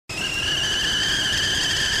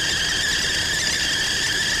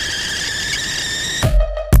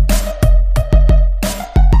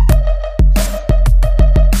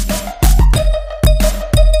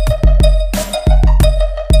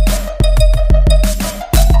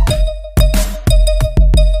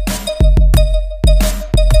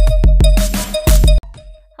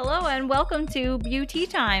to Beauty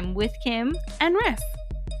Time with Kim and Riss.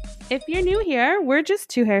 If you're new here, we're just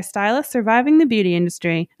two hairstylists surviving the beauty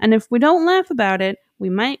industry, and if we don't laugh about it, we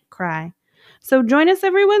might cry. So join us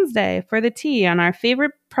every Wednesday for the tea on our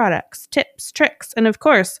favorite products, tips, tricks, and of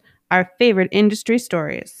course, our favorite industry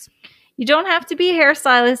stories. You don't have to be a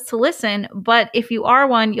hairstylist to listen, but if you are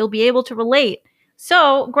one, you'll be able to relate.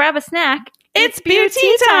 So grab a snack. It's beauty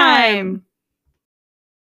time!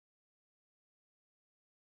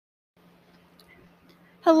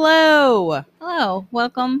 Hello! Hello,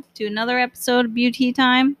 welcome to another episode of Beauty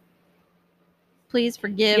Time. Please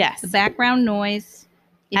forgive the background noise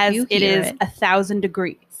as it is 1,000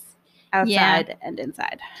 degrees outside and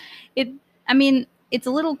inside. It's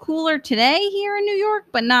a little cooler today here in New York,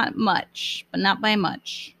 but not much. But not by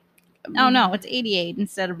much. Oh, no, it's 88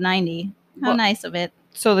 instead of 90. How nice of it.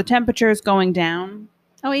 So the temperature is going down?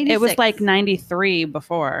 Oh, 86. It was like 93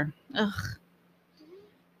 before. Ugh.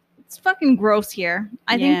 It's fucking gross here.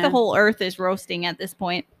 I think the whole earth is roasting at this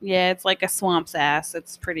point. Yeah, it's like a swamp's ass.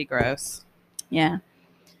 It's pretty gross. Yeah.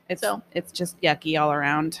 It's just yucky all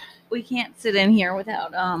around. We can't sit in here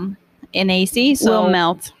without an AC, so we'll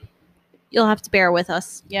melt. You'll have to bear with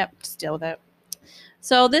us. Yep, just deal with it.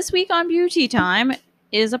 So this week on Beauty Time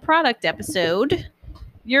is a product episode.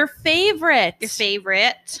 Your favorite.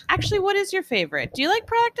 Actually, what is your favorite? Do you like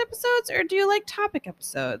product episodes or do you like topic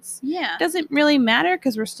episodes? Yeah. Doesn't really matter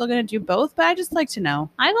because we're still going to do both, but I just like to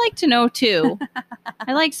know. I like to know too.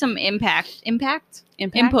 I like some input.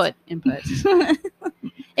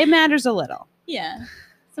 It matters a little. Yeah.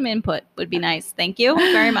 Some input would be nice. Thank you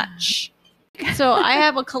very much. So I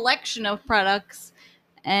have a collection of products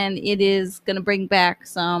and it is going to bring back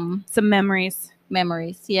some memories.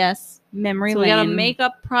 Yes. Memory lane. We got a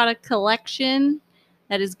makeup product collection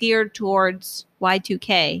that is geared towards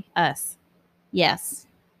Y2K. Us. Yes.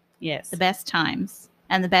 The best times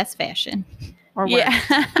and the best fashion. Or worse.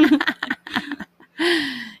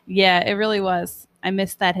 Yeah, it really was. I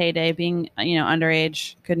missed that heyday being,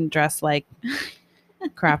 underage, couldn't dress like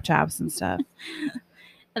crop tops and stuff.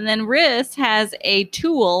 And then Riss has a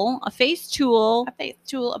tool, a face tool, a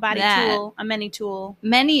body tool, a many tool,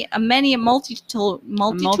 a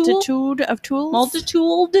multitude of tools,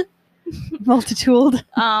 multitude.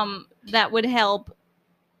 That would help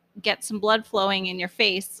get some blood flowing in your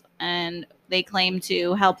face, and they claim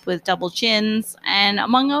to help with double chins and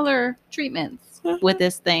among other treatments with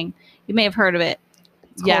this thing. You may have heard of it.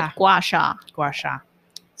 It's called Gua Sha.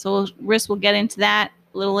 So Riss will get into that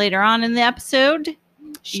a little later on in the episode.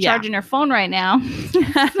 She's charging her phone right now. So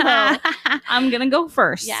I'm going to go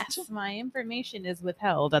first. Yes, my information is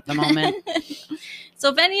withheld at the moment. So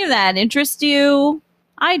if any of that interests you,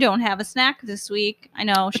 I don't have a snack this week. I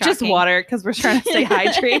know. It's just water because we're trying to stay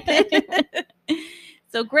hydrated.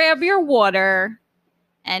 So grab your water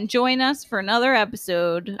and join us for another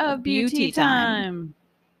episode of Beauty Time.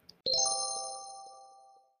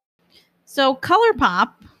 So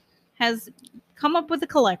ColourPop has come up with a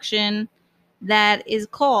collection that is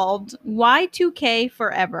called Y2K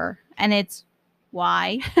Forever. And it's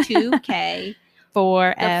Y2K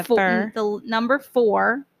Forever. The number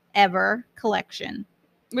 4 ever collection.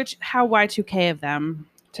 How Y2K of them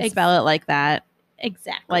to spell it like that.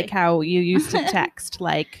 Exactly. Like how you used to text,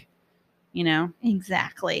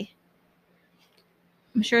 Exactly.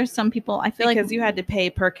 I'm sure some people, because you had to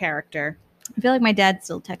pay per character. I feel like my dad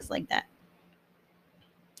still texts like that.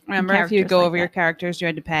 Remember, if you go over your characters, you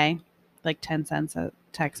had to pay like 10 cents a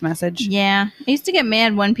text message. Yeah. I used to get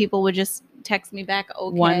mad when people would just text me back,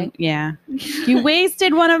 okay. You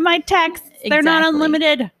wasted one of my texts. Exactly. They're not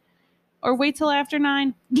unlimited. Or wait till after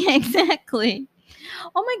 9. Yeah, exactly.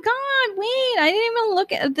 Oh my God, wait. I didn't even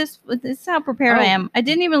look at this. This is how prepared I am. I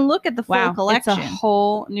didn't even look at the full collection. It's a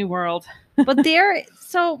whole new world. But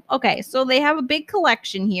so they have a big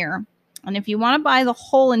collection here. And if you want to buy the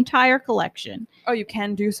whole entire collection. Oh, you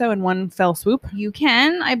can do so in one fell swoop? You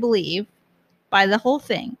can, I believe, buy the whole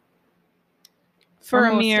thing. For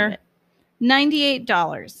a mere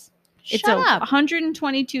 $98. It's a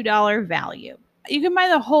 $122 value. You can buy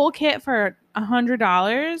the whole kit for $100.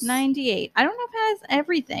 $98. I don't know if it has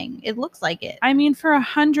everything. It looks like it. I mean, for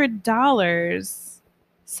 $100,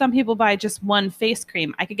 some people buy just one face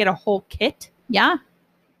cream. I could get a whole kit. Yeah.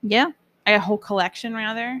 A whole collection,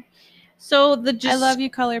 rather. So I love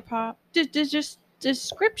you, ColourPop. Just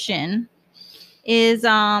description is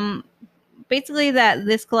basically that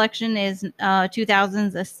this collection is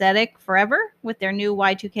 2000s aesthetic forever with their new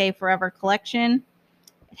Y2K Forever collection.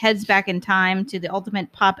 It heads back in time to the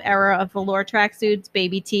ultimate pop era of velour tracksuits,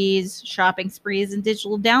 baby tees, shopping sprees, and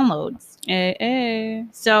digital downloads.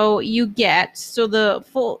 So you get the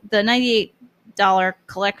 $98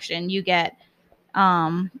 collection. You get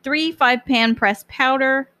 3 5-pan pressed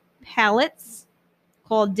powder palettes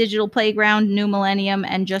called Digital Playground, New Millennium,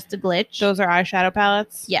 and Just a Glitch. Those are eyeshadow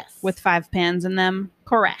palettes? Yes. With 5 pans in them?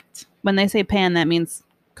 Correct. When they say pan, that means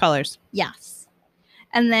colors. Yes.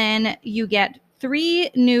 And then you get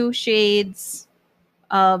 3 new shades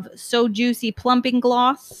of So Juicy Plumping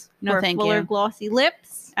Gloss No, for thank fuller you. glossy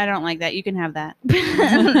lips. I don't like that. You can have that.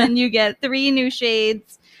 And then you get 3 new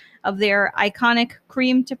shades of their iconic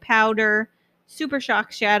cream to powder Super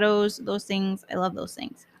Shock shadows. Those things, I love those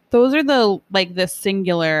things. Those are the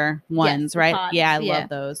singular ones, the right? pods, Yeah, I yeah. love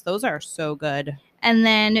those. Those are so good. And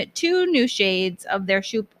then 2 new shades of their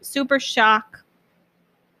Super Shock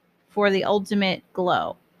for the ultimate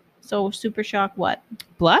glow. So Super Shock what?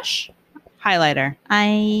 Blush? Highlighter.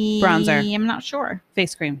 Bronzer. Bronzer. I'm not sure.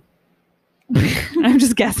 Face cream. I'm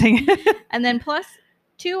just guessing. And then plus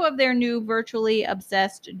 2 of their new Virtually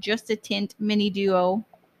Obsessed Just a Tint Mini Duo.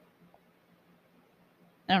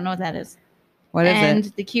 I don't know what that is. What is and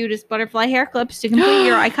it? the cutest butterfly hair clips to complete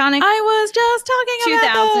your iconic I was just talking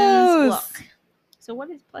 2000s about those. look. So what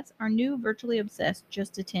is plus our new Virtually Obsessed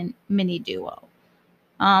Just a Tint Mini Duo?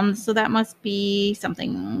 So that must be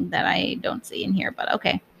something that I don't see in here, but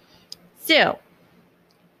okay. So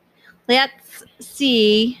let's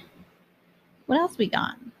see what else we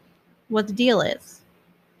got. What the deal is.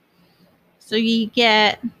 So you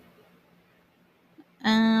get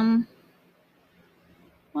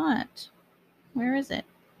what? Where is it?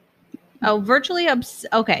 Oh,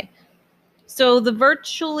 okay. So the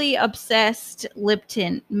Virtually Obsessed Lip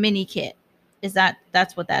Tint Mini Kit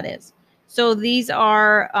that's what that is. So these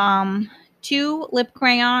are 2 lip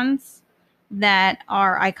crayons that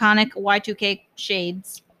are iconic Y2K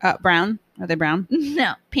shades. Brown? Are they brown?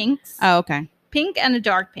 No, pinks. Oh, okay. Pink and a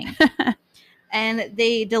dark pink. And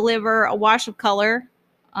they deliver a wash of color.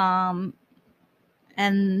 And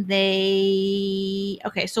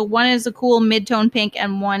so one is a cool mid-tone pink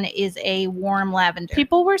and one is a warm lavender.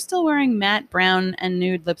 People were still wearing matte brown and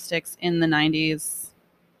nude lipsticks in the 90s.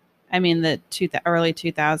 I mean, the early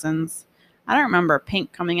 2000s. I don't remember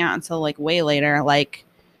pink coming out until way later,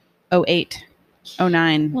 08,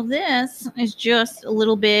 09. Well, this is just a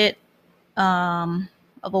little bit of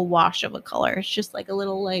a wash of a color. It's just like a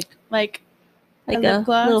little like a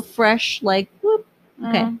little fresh whoop.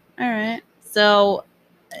 Okay. All right. So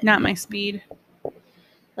not my speed.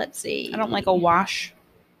 Let's see. I don't like a wash.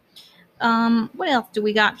 What else do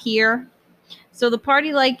we got here? So the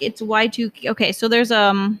Party Like It's Y2K. Okay, so there's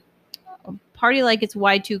a Party Like It's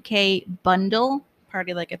Y2K bundle.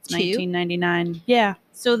 Party Like It's 1999. Yeah.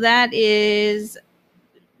 So that is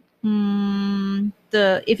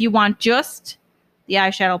if you want just the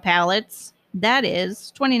eyeshadow palettes, that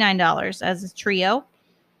is $29 as a trio.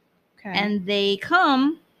 Okay. And they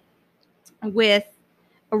come with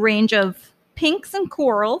a range of pinks and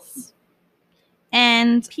corals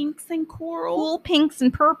and cool pinks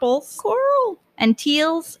and purples, coral, and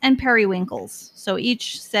teals and periwinkles. So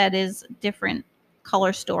each set is different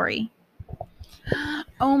color story.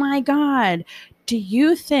 Oh my God. Do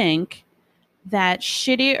you think that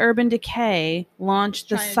shitty Urban Decay launched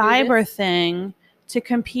the cyber thing to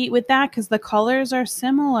compete with that? Because the colors are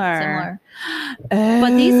similar. But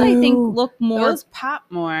these, I think, look more. Those pop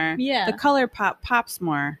more. Yeah. The color pops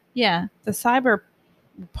more. Yeah. The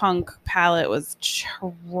Cyberpunk palette was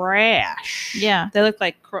trash. Yeah. They look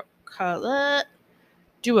like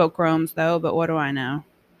duochromes, though, but what do I know?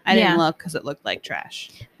 I didn't look because it looked like trash.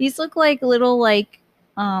 These look like little,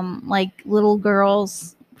 little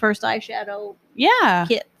girls' first eyeshadow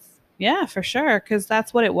kits. Yeah, for sure. Because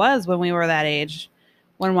that's what it was when we were that age.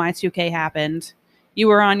 When Y2K happened, you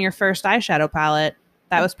were on your first eyeshadow palette.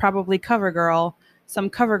 That was probably CoverGirl, some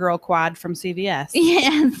CoverGirl quad from CVS.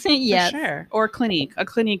 Yes, yes. For sure. Or Clinique, a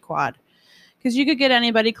Clinique quad. Because you could get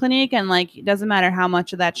anybody Clinique and it doesn't matter how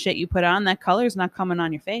much of that shit you put on, that color's not coming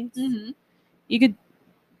on your face. Mm-hmm.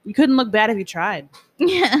 You couldn't look bad if you tried.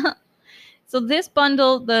 Yeah. So this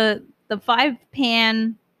bundle, the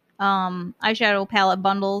 5-pan eyeshadow palette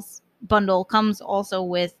bundle comes also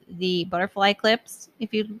with the butterfly clips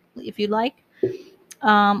if you'd like.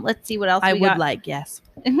 Let's see what else I we would got. like, yes.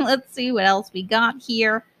 Let's see what else we got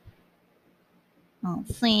here.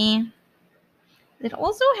 Let's see. It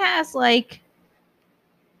also has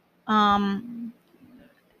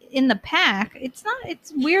in the pack, it's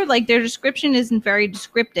weird, their description isn't very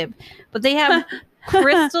descriptive, but they have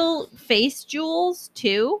crystal face jewels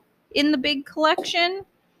too in the big collection.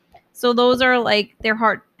 So those are they're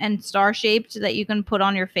heart and star shaped that you can put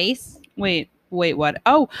on your face. Wait, what?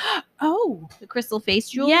 Oh, the crystal face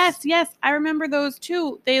jewels. Yes, I remember those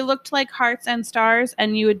too. They looked like hearts and stars,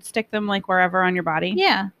 and you would stick them wherever on your body.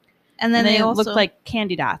 Yeah, And then they they also look like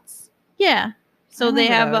candy dots. yeah. So I they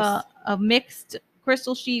have remember a mixed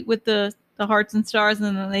crystal sheet with the hearts and stars,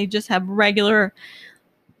 and then they just have regular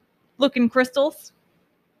looking crystals.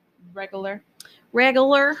 Regular.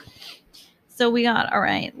 So we got, all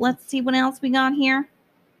right, let's see what else we got here.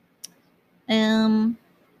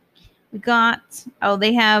 We got, oh,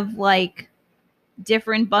 they have like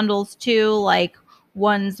different bundles too, like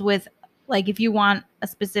ones with, like if you want a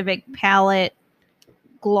specific palette,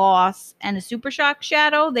 gloss, and a Super Shock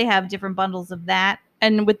shadow, they have different bundles of that.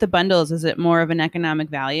 And with the bundles, is it more of an economic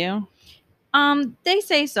value? They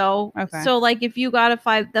say so. Okay. So like if you got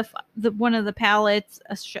the one of the palettes,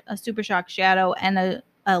 a Super Shock shadow, and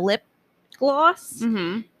a lip gloss,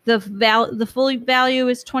 Mm-hmm. the full value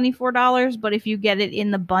is $24, but if you get it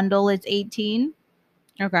in the bundle, it's $18.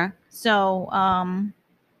 Okay. So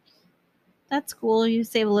that's cool. You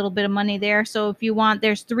save a little bit of money there. So if you want,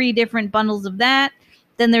 there's 3 different bundles of that.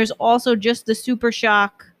 Then there's also just the Super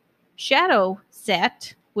Shock shadow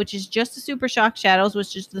set, which is just the Super Shock shadows,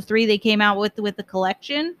 which is the 3 they came out with the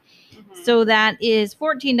collection. Mm-hmm. So that is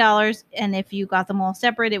 $14, and if you got them all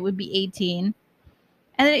separate, it would be $18.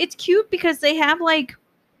 And it's cute because they have like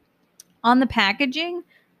on the packaging,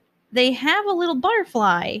 they have a little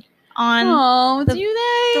butterfly on do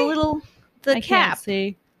they? the I cap. can't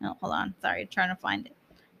see. Oh, hold on. Sorry, trying to find it.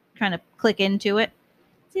 Trying to click into it.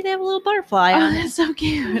 See, they have a little butterfly on it. That's so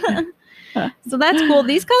cute. So that's cool.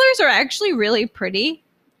 These colors are actually really pretty.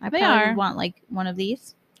 They probably are. would want like one of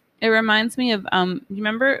these. It reminds me of you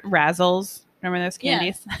remember Razzles? Remember those Yeah.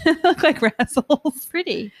 candies? Look like Razzles.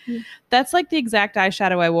 Pretty. That's like the exact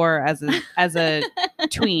eyeshadow I wore as a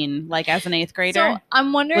tween, like as an 8th grader. So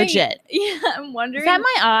I'm wondering. Legit. Yeah, I'm wondering. Is that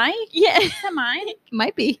my eye? Yeah, Is that mine?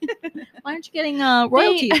 might be. Why aren't you getting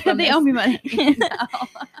royalties from they this? owe me money.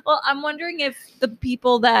 Well, I'm wondering if the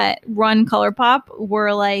people that run ColourPop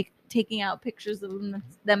were like taking out pictures of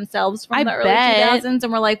themselves from I the early bet. 2000s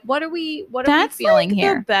and were like, what are we That's feeling like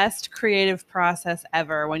here? the best creative process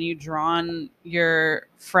ever, when you draw on your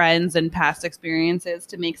friends and past experiences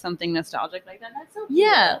to make something nostalgic like that. That's so cool.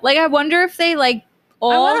 Yeah, like I wonder if they like I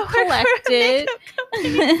all wanna work for a collected. makeup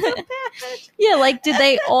company so bad. Yeah, like did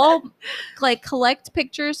they all like collect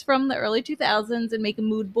pictures from the early 2000s and make a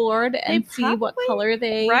mood board and see what probably- color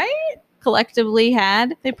they Right? collectively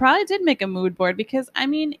had? They probably did make a mood board, because I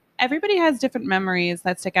mean, everybody has different memories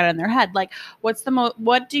that stick out in their head. Like, what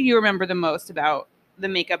do you remember the most about the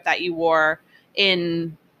makeup that you wore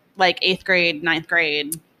in like 8th grade, 9th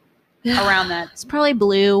grade, around that? It's probably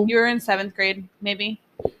blue. You were in 7th grade, maybe,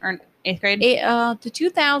 or 8th grade. The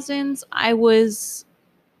 2000s, I was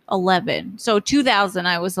 11. So 2000,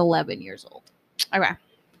 I was 11 years old. Okay.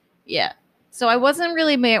 Yeah. So I wasn't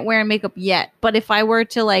really wearing makeup yet. But if I were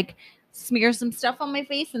to like smear some stuff on my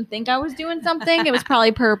face and think I was doing something, it was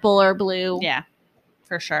probably purple or blue. Yeah,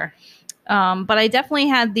 for sure. But I definitely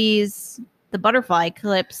had the butterfly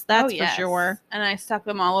clips. That's yes. for sure. And I stuck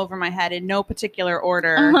them all over my head in no particular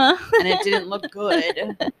order, Uh-huh. and it didn't look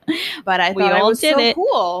good. But I We thought it all was did so it.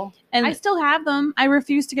 cool. And I still have them. I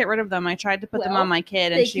refuse to get rid of them. I tried to put them Well, on my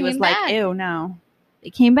kid, they and she was came like, back. "Ew, no." they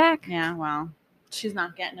came back. Yeah, well, she's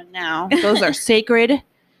not getting them now. Those are sacred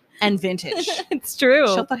and vintage. It's true.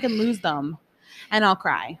 She'll fucking lose them, and I'll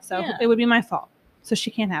cry. So Yeah. it would be my fault. So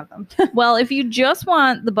she can't have them. Well, if you just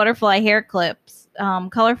want the butterfly hair clips,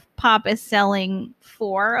 ColourPop is selling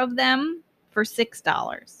 4 of them for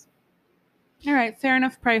 $6. All right, fair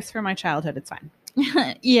enough price for my childhood. It's fine.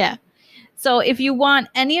 Yeah. So if you want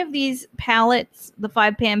any of these palettes, the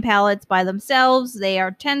 5-pan palettes by themselves, they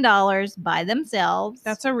are $10 by themselves.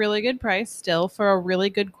 That's a really good price still for a really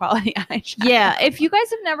good quality eyeshadow. Yeah. If you guys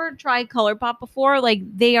have never tried ColourPop before, like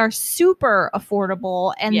they are super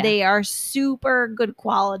affordable and Yeah. they are super good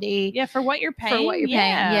quality. Yeah, for what you're paying. For what you're paying,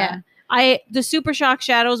 yeah. The Super Shock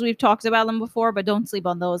shadows, we've talked about them before, but don't sleep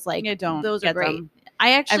on those. Like, Yeah, don't. those are get great. them.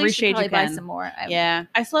 I actually Every should shade you probably buy can. some more. Yeah,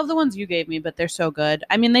 I still have the ones you gave me, but they're so good.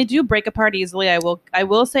 I mean, they do break apart easily. I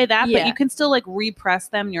will say that, Yeah. but you can still like repress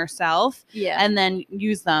them yourself Yeah. and then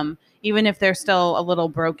use them, even if they're still a little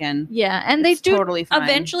broken. Yeah. And they It's do totally fine.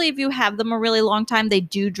 eventually, if you have them a really long time, they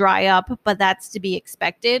do dry up, but that's to be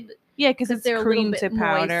expected. Yeah, because it's they're a little cream bit to moist.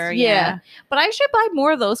 powder. Yeah. Yeah. But I should buy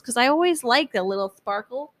more of those because I always like a little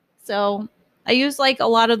sparkle. So I use like a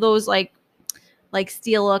lot of those like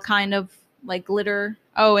Stila kind of like glitter.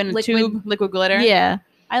 Oh, and Liquid- liquid glitter. Yeah.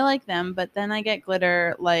 I like them, but then I get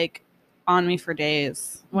glitter like on me for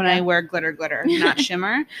days when Yeah. I wear glitter, not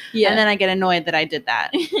shimmer. Yeah. And then I get annoyed that I did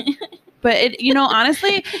that. But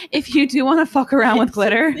honestly, if you do want to fuck around with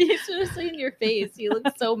glitter, You should have seen your face. You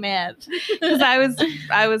look so mad. because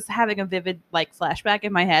I was having a vivid like flashback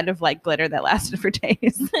in my head of like glitter that lasted for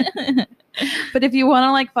days. But if you want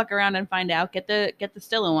to like fuck around and find out, get the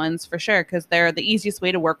Stila ones for sure, because they're the easiest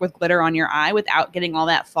way to work with glitter on your eye without getting all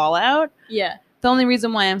that fallout. Yeah. The only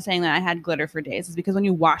reason why I'm saying that I had glitter for days is because when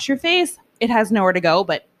you wash your face, it has nowhere to go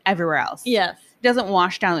but everywhere else. Yes. It doesn't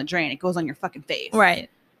wash down the drain. It goes on your fucking face. Right.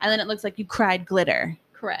 And then it looks like you cried glitter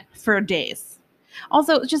Correct. for days.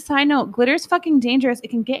 Also, just side note, glitter's fucking dangerous. It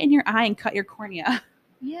can get in your eye and cut your cornea.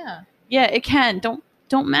 Yeah. Yeah, it can. Don't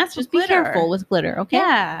mess Just with be glitter. careful with glitter, okay?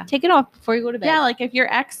 Yeah. Take it off before you go to bed. Yeah, like if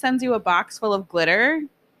your ex sends you a box full of glitter,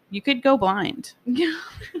 you could go blind.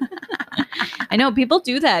 I know people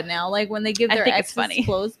do that now. Like when they give I their think it's ex's funny.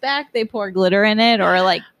 clothes back, they pour glitter in it or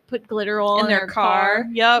like put glitter all In their car.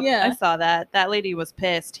 Yep. Yeah. I saw that. That lady was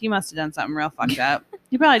pissed. He must have done something real fucked up.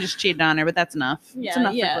 He probably just cheated on her, but that's enough. Yeah, It's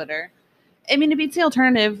enough yeah. for glitter. I mean, it beats the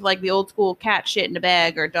alternative, like the old school cat shit in a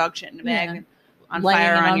bag or dog shit in a bag Yeah. on Laying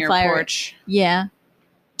fire it on on your fire. porch. Yeah.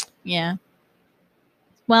 Yeah.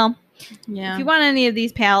 Well, Yeah. if you want any of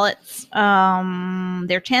these palettes, they're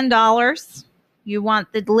 $10. You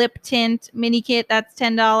want the lip tint mini kit, that's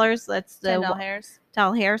 $10. That's the $10 hairs.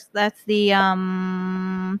 towel hairs. That's the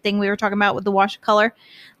thing we were talking about with the watercolor.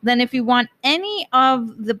 Then if you want any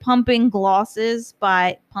of the plumping glosses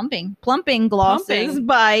by What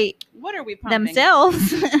are we pumping?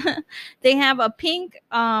 themselves, they have a pink,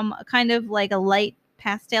 kind of like a light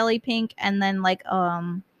pastel-y pink, and then like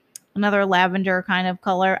another lavender kind of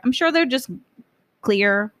color. I'm sure they're just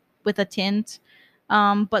clear with a tint.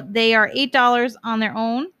 But they are $8 on their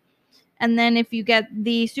own. And then if you get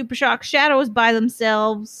the Super Shock shadows by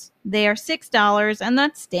themselves, they are $6, and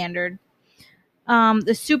that's standard.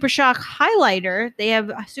 The Super Shock highlighter, they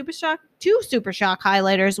have two Super Shock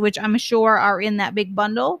highlighters, which I'm sure are in that big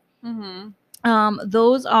bundle. Mm-hmm.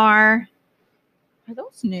 Those are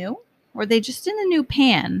those new? Or are they just in a new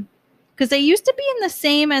pan? Because they used to be in the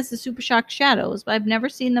same as the Super Shock shadows, but I've never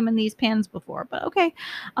seen them in these pans before. But okay.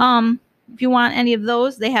 If you want any of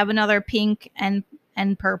those, they have another pink and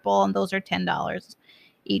purple, and those are $10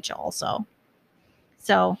 each also.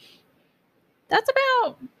 So that's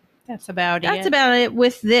about it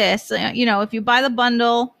with this. If you buy the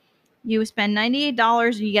bundle, you spend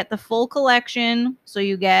 $98, you get the full collection. So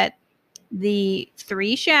you get the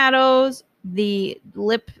 3 shadows, the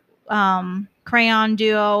lip crayon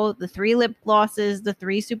duo, the 3 lip glosses, the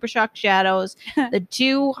 3 Super Shock shadows, the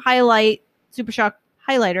 2 Super Shock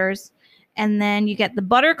highlighters, and then you get the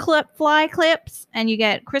butterfly clips, and you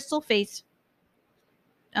get crystal face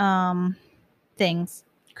things.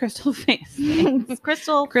 Crystal face.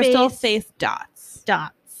 crystal face dots.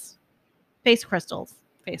 Face crystals.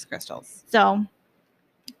 Face crystals. So,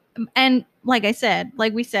 and like we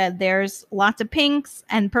said, there's lots of pinks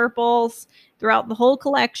and purples throughout the whole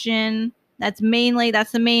collection. That's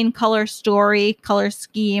the main color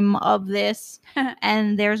scheme of this.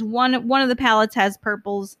 And there's one of the palettes has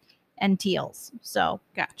purples and teals. So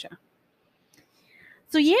Gotcha.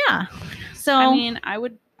 So yeah. So I mean, I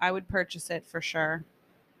would purchase it for sure.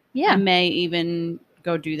 Yeah. I may even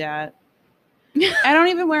go do that. I don't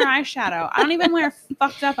even wear eyeshadow. I don't even wear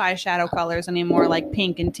fucked up eyeshadow colors anymore, like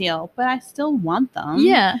pink and teal, but I still want them.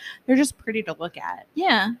 Yeah. They're just pretty to look at.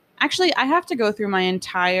 Yeah. Actually, I have to go through my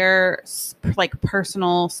entire like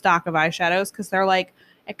personal stock of eyeshadows because they're like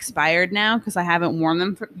expired now because I haven't worn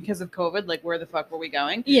them because of COVID. Like, where the fuck were we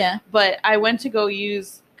going? Yeah. But I went to go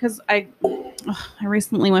use because I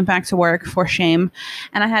recently went back to work for shame,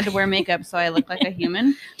 and I had to wear makeup so I look like a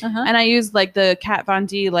human. Uh-huh. And I used like the Kat Von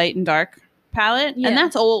D Light and Dark palette, Yeah. and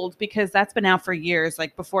that's old because that's been out for years,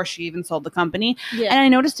 like before she even sold the company. Yeah. And I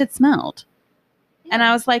noticed it smelled. Yeah. And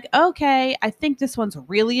I was like, okay, I think this one's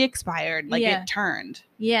really expired. Like Yeah. it turned.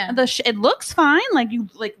 Yeah. It looks fine. Like you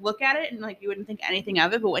like look at it and like you wouldn't think anything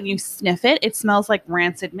of it, but when you sniff it, it smells like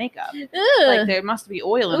rancid makeup. Like there must be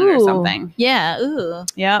oil in it or something. Yeah. Ooh.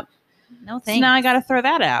 Yep. No So thanks. now I got to throw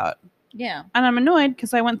that out, Yeah. and I'm annoyed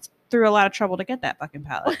because I went through a lot of trouble to get that fucking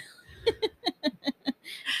palette.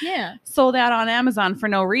 Yeah. Sold out on Amazon for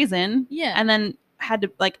no reason. Yeah. And then had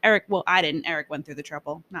to like Eric. Well, I didn't. Eric went through the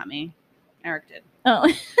trouble, not me. Eric did.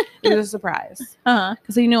 Oh. It was a surprise Uh-huh.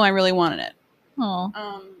 because he knew I really wanted it.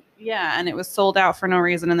 Oh. Yeah, and it was sold out for no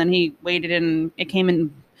reason. And then he waited and it came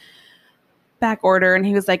in back order. And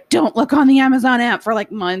he was like, "Don't look on the Amazon app for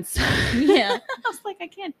like months." Yeah. I was like, "I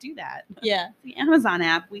can't do that. Yeah. The Amazon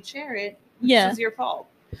app, we share it. Yeah. This is your fault."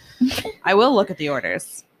 I will look at the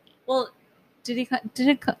orders. Well,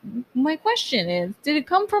 my question is, did it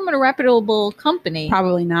come from a reputable company?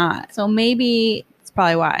 Probably not. So maybe That's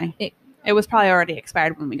probably why. It was probably already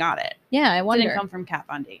expired when we got it. Yeah, I It wonder. didn't come from Kat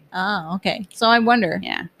Von D. Oh, okay. So I wonder.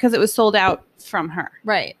 Yeah, because it was sold out from her.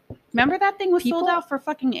 Right. Remember that thing was sold People- out for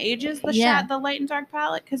fucking ages? Yeah. The light and dark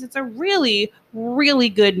palette, because it's a really, really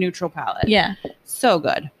good neutral palette. Yeah. So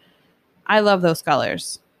good. I love those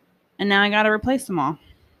colors, and now I got to replace them all.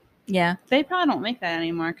 Yeah. They probably don't make that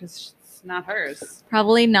anymore because it's not hers.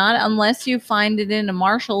 Probably not unless you find it in a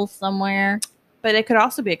Marshall somewhere. But it could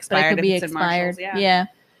also be But expired. it could be if it's in Marshalls. expired. Yeah.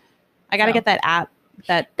 I got to So. get that app.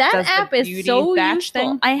 That does the app is beauty so batch useful.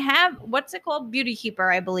 thing. I have, what's it called? Beauty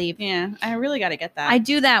Keeper, I believe. Yeah, I really got to get that. I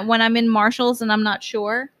do that when I'm in Marshalls and I'm not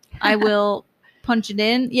sure. I will punch it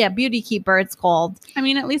in. Yeah, Beauty Keeper, it's called. I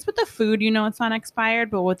mean, at least with the food, it's not expired,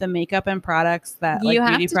 but with the makeup and products that You like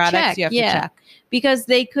have beauty to products, check, you have yeah. to check. Because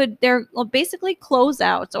they're basically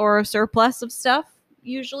closeouts or a surplus of stuff,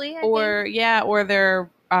 usually. I think. Or they're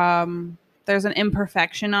there's an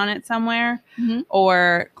imperfection on it somewhere, Mhm.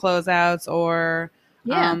 or closeouts, or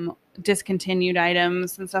Yeah. discontinued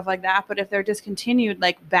items and stuff like that. But if they're discontinued,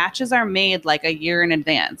 like batches are made like a year in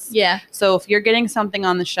advance. Yeah. So if you're getting something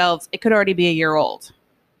on the shelves, it could already be a year old.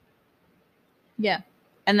 Yeah.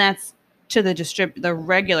 And that's to the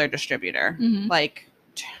regular distributor, Mhm. like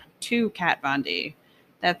to Kat Von D.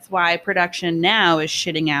 That's why production now is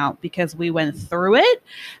shitting out, because we went through it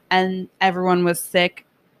and everyone was sick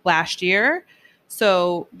last year.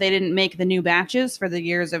 So they didn't make the new batches for the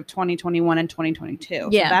years of 2021 and 2022.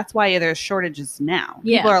 Yeah. So that's why there's shortages now.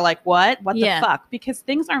 Yeah. People are like, what? What Yeah. the fuck? Because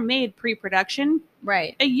things are made pre-production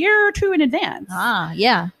Right. a year or two in advance. Ah,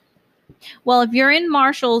 yeah. Well, if you're in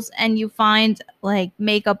Marshalls and you find like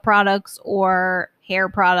makeup products or hair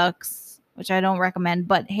products, which I don't recommend,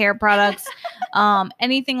 but hair products,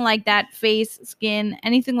 anything like that, face, skin,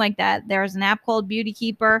 anything like that, there's an app called Beauty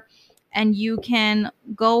Keeper, and you can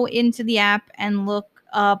go into the app and look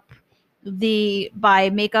up by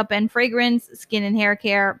makeup and fragrance, skin and hair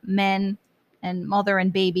care, men and mother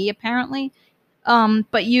and baby, apparently.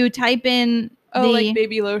 But you type in like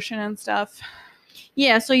baby lotion and stuff.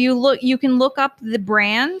 Yeah, so you can look up the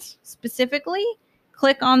brand specifically,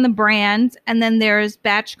 click on the brand, and then there's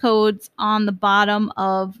batch codes on the bottom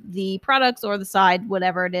of the products or the side,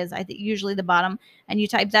 whatever it is. I think usually the bottom, and you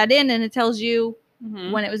type that in and it tells you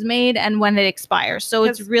when it was made and when it expires. So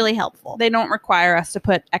it's 'Cause really helpful. They don't require us to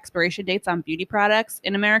put expiration dates on beauty products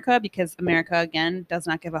in America, because America, again, does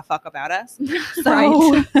not give a fuck about us.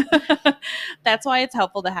 So that's why it's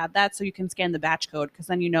helpful to have that, so you can scan the batch code, because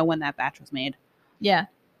then you know when that batch was made. Yeah.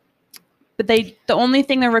 But the only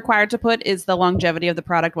thing they're required to put is the longevity of the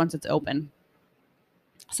product once it's open.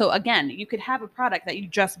 So again, you could have a product that you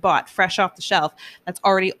just bought fresh off the shelf that's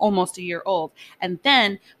already almost a year old. And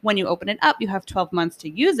then when you open it up, you have 12 months to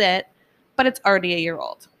use it, but it's already a year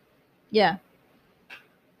old. Yeah.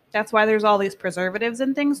 That's why there's all these preservatives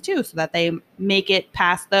and things too, so that they make it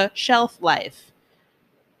past the shelf life.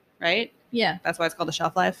 Right? Yeah. That's why it's called a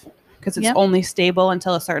shelf life, because it's Yep. only stable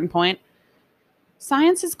until a certain point.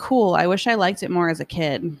 Science is cool. I wish I liked it more as a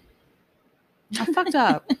kid. I fucked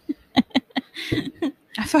up.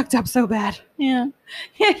 I fucked up so bad. Yeah.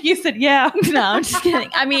 Yeah, you said yeah. No, I'm just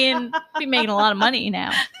kidding. I mean, be making a lot of money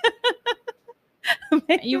now.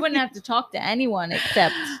 You wouldn't have to talk to anyone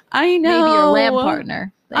except I know. maybe your lab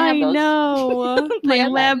partner. They have I those. know. They My have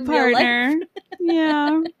that lab in real life. partner.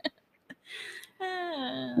 Yeah.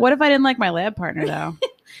 What if I didn't like my lab partner though?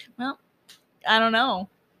 I don't know.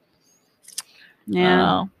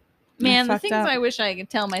 Yeah. Oh. Man, the fucked things up. I wish I could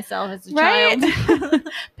tell myself as a Right? child.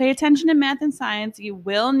 Pay attention to math and science. You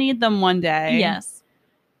will need them one day. Yes.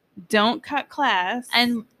 Don't cut class.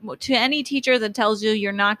 And to any teacher that tells you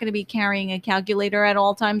you're not going to be carrying a calculator at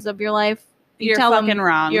all times of your life, you you're tell them fucking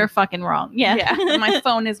wrong. you're fucking wrong. Yeah. Yeah. My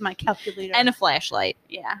phone is my calculator. And a flashlight.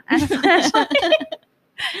 yeah. And a flashlight.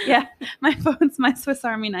 Yeah. My phone's my Swiss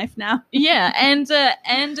Army knife now. Yeah. And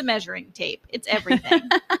a measuring tape. It's everything.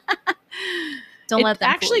 Don't let It them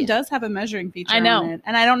fool actually you. does have a measuring feature I know. on it.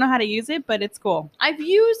 And I don't know how to use it, but it's cool. I've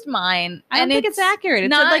used mine. I don't and think it's accurate. It's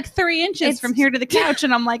not- at like 3 inches it's- from here to the couch.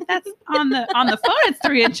 And I'm like, that's on the phone, it's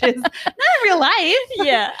 3 inches. Not in real life.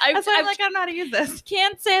 Yeah. That's why I'm I've like, I don't know how to use this.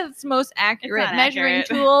 can't say it's the most accurate not measuring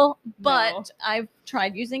accurate. tool, but No. I've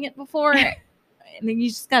tried using it before. And then you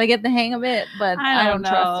just got to get the hang of it, but I don't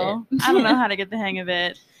trust it. I don't know how to get the hang of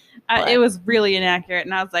it. But- It was really inaccurate.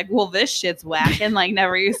 And I was like, well, this shit's whack, and like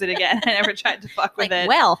never used it again. I never tried to fuck with Like, it.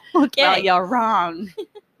 well, okay. Well, you're wrong.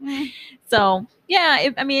 So yeah,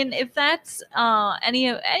 if that's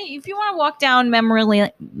if you want to walk down memory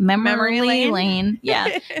lane,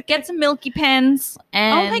 yeah, get some Milky Pens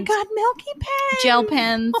and Oh my God, Milky Pens, gel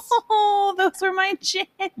pens. Oh, those were my jam.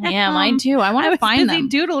 Yeah, mine too. I want to find busy them.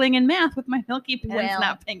 doodling in math with my Milky Pens,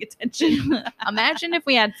 not paying attention. Imagine if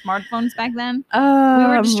we had smartphones back then. Oh, We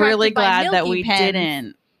were I'm distracted really by glad that Milky we Pens.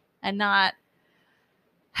 didn't. And not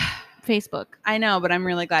Facebook. I know, but I'm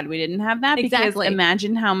really glad we didn't have that because Exactly.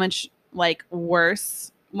 imagine how much like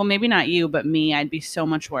worse. Well, maybe not you, but me. I'd be so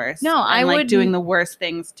much worse. No, and, I like would doing the worst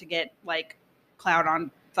things to get like clout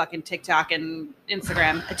on fucking TikTok and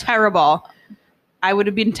Instagram. Terrible. I would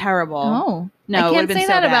have been terrible. Oh No, I it would have can't been say so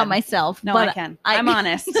that about bad. myself. No, but I can. I'm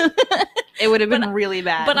honest. It would have been really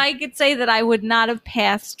bad. But I could say that I would not have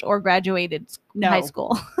passed or graduated high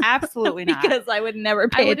school. Absolutely not. Because I would never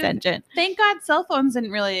pay attention. Thank God cell phones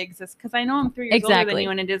didn't really exist because I know I'm 3 years older than you,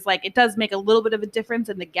 and it does make a little bit of a difference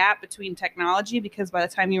in the gap between technology because by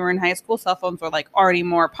the time you were in high school, cell phones were like already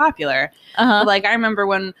more popular. But, like I remember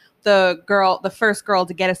when the first girl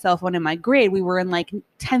to get a cell phone in my grade, we were in like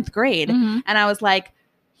 10th grade, and I was like,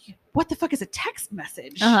 what the fuck is a text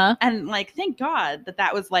message? And like, thank God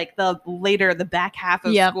that was like the back half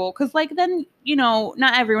of school. Cause like then,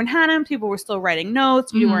 not everyone had them. People were still writing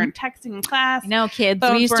notes. You weren't texting in class. No, kids.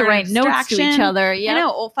 We used to write notes to each other. Yeah.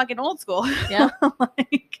 Old school. Yeah.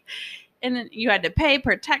 And then you had to pay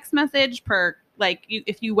per text message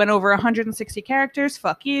if you went over 160 characters,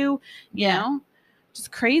 fuck you, you know,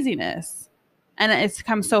 just craziness. And it's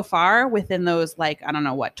come so far within those,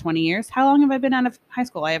 20 years. How long have I been out of high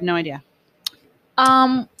school? I have no idea.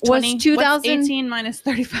 Was 18 minus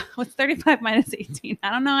 35? What's 35 minus 18? I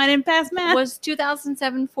don't know. I didn't pass math. Was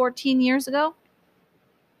 2007 14 years ago?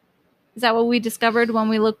 Is that what we discovered when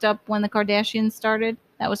we looked up when the Kardashians started?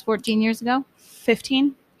 That was 14 years ago?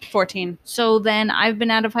 15? 14. So then I've been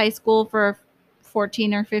out of high school for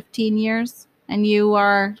 14 or 15 years. And you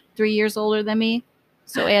are 3 years older than me.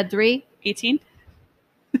 So add 3. 18?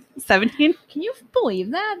 17? Can you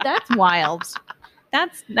believe that? That's wild.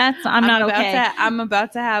 That's I'm not okay. I'm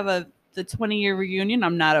about to have the 20-year reunion.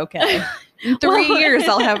 I'm not okay. In 3 years,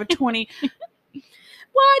 I'll have a 20.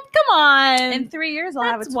 What? Come on. In 3 years, I'll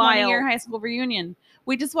have a 20-year high school reunion.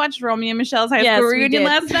 We just watched Romeo and Michelle's high school reunion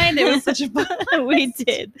last night. It was such a blast. We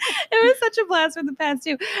did. It was such a blast from the past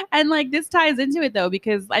too. And like this ties into it though,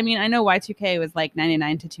 because I mean, I know Y2K was like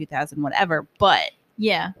 99 to 2000, whatever, but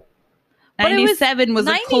yeah. 97 was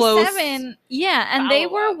a close. Yeah, and they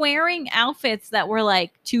were wearing outfits that were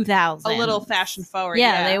like 2000. A little fashion forward.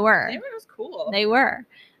 Yeah, they were. It was cool. They were.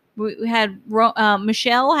 We had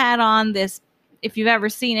Michelle had on this. If you've ever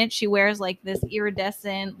seen it, she wears like this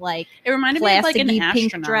iridescent, like it reminded me of like an pink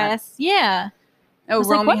astronaut dress. Yeah. Oh,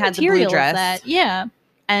 Romy had the blue dress. Yeah.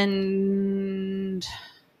 And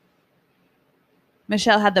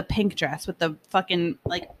Michelle had the pink dress with the fucking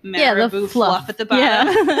like marabou fluff at the bottom. Yeah.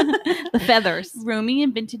 The feathers. Romy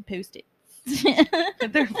invented Post-its.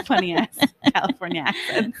 They're funny ass California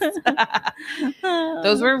accents.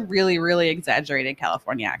 Those were really, really exaggerated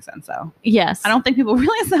California accents, though. Yes. I don't think people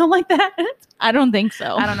really sound like that. I don't think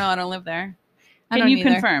so. I don't know. I don't live there. Can you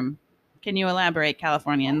confirm? Can you elaborate,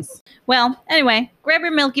 Californians? Well, anyway, grab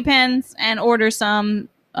your Milky Pens and order some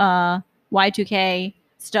Y2K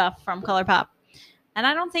stuff from ColourPop. And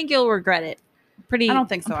I don't think you'll regret it. I don't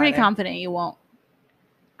think so. I'm pretty confident you won't.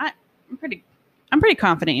 I'm pretty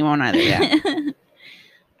confident you won't either. Yeah.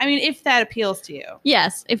 I mean, if that appeals to you.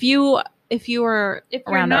 Yes. If you're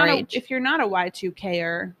around our age. If you're not a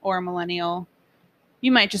Y2Ker or a millennial,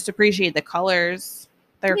 you might just appreciate the colors.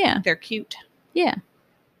 They're cute. Yeah.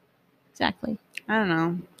 Exactly. I don't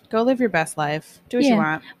know. Go live your best life. Do what you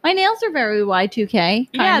want. My nails are very Y2K.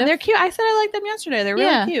 Yeah, they're cute. I said I liked them yesterday. They're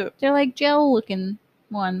really cute. They're like gel looking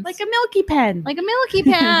ones. Like a Milky Pen. Like a Milky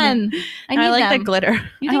Pen. I like the glitter.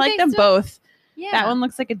 I like them both. Yeah. That one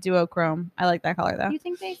looks like a duochrome. I like that color though. You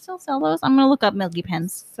think they still sell those? I'm gonna look up Milky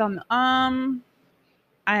Pens. I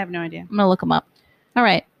have no idea. I'm gonna look them up. All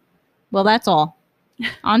right. Well, that's all.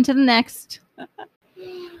 On to the next.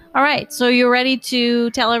 All right. So you're ready to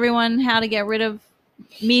tell everyone how to get rid of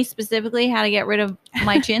me specifically, how to get rid of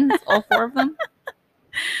my chins, all 4 of them?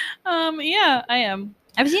 Yeah, I am.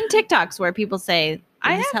 I've seen TikToks where people say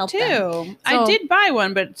I have too. So, I did buy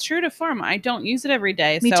one, but true to form, I don't use it every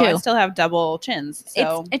day. Me so too. I still have double chins.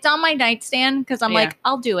 So it's on my nightstand because I'm like,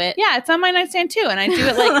 I'll do it. Yeah, it's on my nightstand too. And I do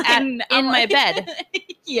it like in my bed.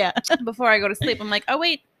 Yeah. Before I go to sleep. I'm like, oh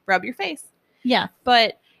wait, rub your face. Yeah.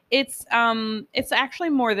 But it's actually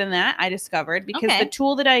more than that, I discovered, because the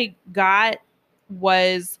tool that I got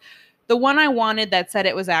was The one I wanted that said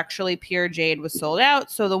it was actually pure jade was sold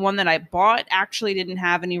out. So the one that I bought actually didn't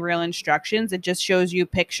have any real instructions. It just shows you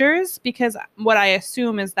pictures, because what I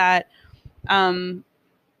assume is that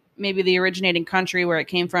maybe the originating country where it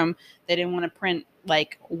came from, they didn't want to print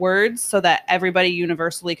like words so that everybody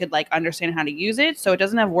universally could like understand how to use it. So it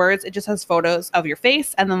doesn't have words. It just has photos of your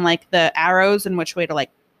face and then like the arrows and which way to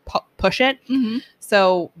like push it. Mm-hmm.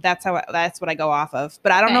 So that's what I go off of.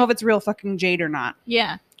 But I don't know if it's real fucking jade or not.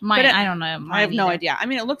 Yeah. I don't know. I have no idea. I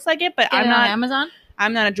mean, it looks like it, but I'm not on Amazon.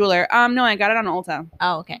 I'm not a jeweler. No, I got it on Ulta.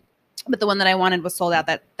 Oh, okay. But the one that I wanted was sold out.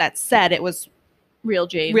 That said it was real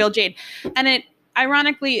jade. And it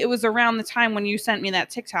ironically, it was around the time when you sent me that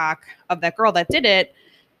TikTok of that girl that did it,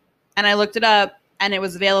 and I looked it up and it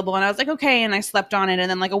was available, and I was like, okay, and I slept on it, and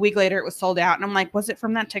then like a week later it was sold out, and I'm like, was it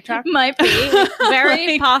from that TikTok? Might be.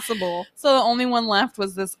 Very possible. So the only one left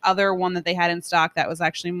was this other one that they had in stock that was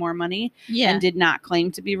actually more money and did not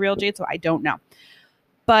claim to be real jade, so I don't know.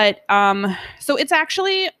 But so it's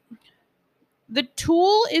actually, the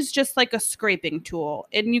tool is just like a scraping tool,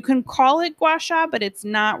 and you can call it gua sha, but it's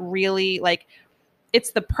not really like,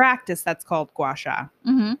 it's the practice that's called gua sha.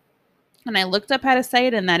 Mm-hmm. And I looked up how to say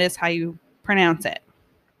it, and that is how you pronounce it.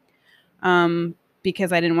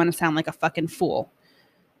 Because I didn't want to sound like a fucking fool.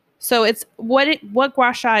 So it's what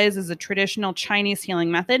gua sha is a traditional Chinese healing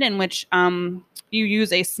method in which you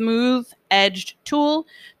use a smooth edged tool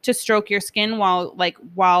to stroke your skin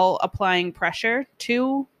while applying pressure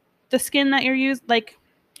to the skin that you're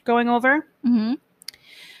going over. Mm-hmm.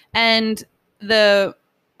 And the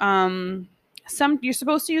you're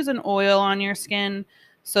supposed to use an oil on your skin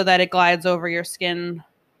so that it glides over your skin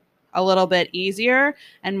a little bit easier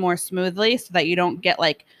and more smoothly, so that you don't get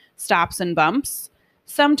like stops and bumps.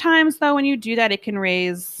 Sometimes though, when you do that, it can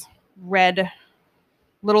raise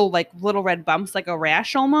little red bumps, like a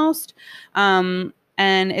rash almost. And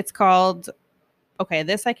it's called,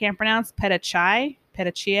 this I can't pronounce, petechie.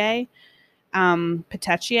 Petechie.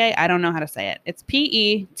 I don't know how to say it. It's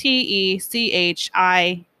Petechie.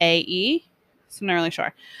 So I'm not really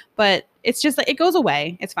sure, but it's just like, it goes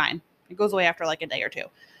away. It's fine. It goes away after like a day or two,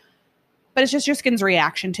 but it's just your skin's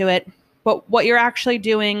reaction to it. But what you're actually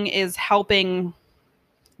doing is helping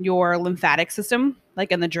your lymphatic system,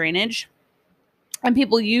 like in the drainage, and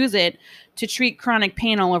people use it to treat chronic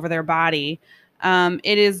pain all over their body.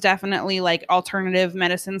 It is definitely like alternative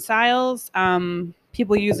medicine styles.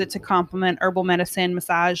 People use it to complement herbal medicine,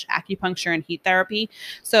 massage, acupuncture, and heat therapy.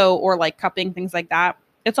 So, or like cupping, things like that.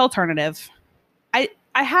 It's alternative.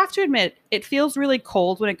 I have to admit, it feels really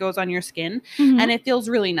cold when it goes on your skin, Mm-hmm. and it feels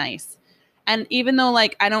really nice. And even though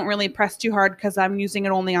like I don't really press too hard because I'm using it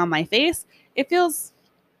only on my face, it feels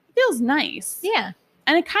nice. Yeah.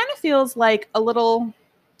 And it kind of feels like a little,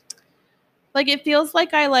 like it feels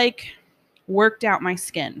like I like worked out my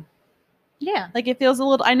skin. Yeah. Like it feels a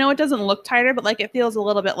little, I know it doesn't look tighter, but like it feels a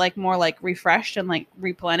little bit like more like refreshed and like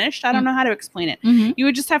replenished. I don't know how to explain it. Mm-hmm. You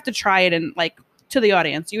would just have to try it, and like to the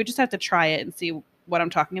audience, you would just have to try it and see what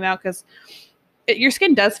I'm talking about, because your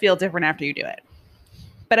skin does feel different after you do it.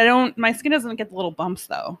 But my skin doesn't get the little bumps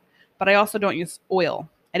though. But I also don't use oil.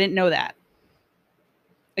 I didn't know that.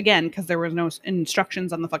 Again, because there was no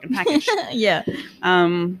instructions on the fucking package. Yeah.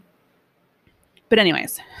 But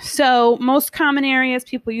anyways, so most common areas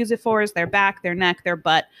people use it for is their back, their neck, their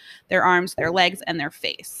butt, their arms, their legs, and their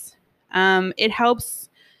face. It helps,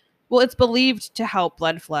 it's believed to help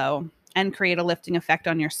blood flow and create a lifting effect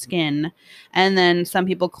on your skin. And then some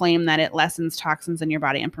people claim that it lessens toxins in your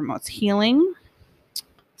body and promotes healing.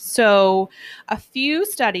 So a few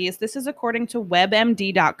studies, this is according to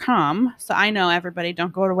WebMD.com. So I know everybody,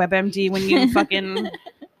 don't go to WebMD when you fucking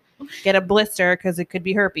get a blister, because it could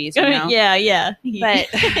be herpes, you know? Yeah. But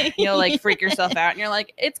you'll like freak yourself out and you're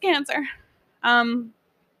like, it's cancer.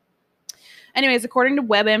 Anyways, according to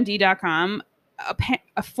WebMD.com,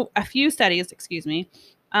 a few studies,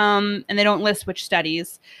 and they don't list which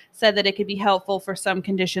studies, said that it could be helpful for some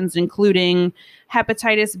conditions, including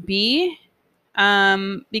hepatitis B,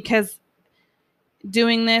 because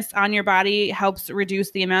doing this on your body helps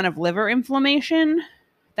reduce the amount of liver inflammation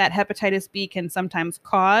that hepatitis B can sometimes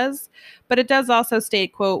cause. But it does also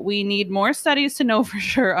state, quote, "We need more studies to know for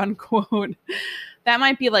sure," unquote. That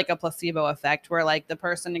might be like a placebo effect where like the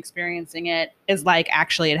person experiencing it is like,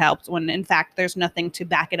 actually it helps, when in fact there's nothing to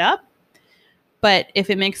back it up. But if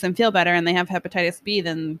it makes them feel better and they have hepatitis B,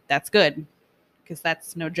 then that's good, because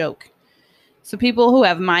that's no joke. So people who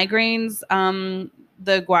have migraines,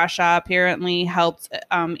 the gua sha apparently helps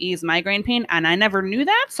ease migraine pain. And I never knew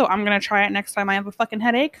that. So I'm going to try it next time I have a fucking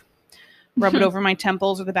headache. Rub it over my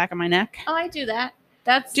temples or the back of my neck. Oh, I do that.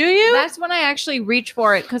 Do you? That's when I actually reach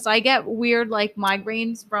for it because I get weird like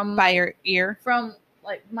migraines from By your ear? from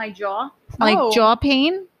like my jaw, like Oh. jaw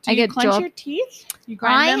pain. Do I you get clench jaw. your teeth? You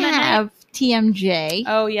grind I them at night? have TMJ.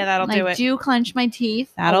 Oh yeah, that'll and do I it. do clench my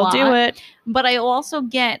teeth. That'll do it. But I also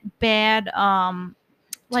get bad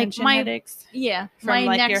like Tension my headaches from from, my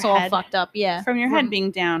like, neck's your all head? fucked up. Yeah, from your head being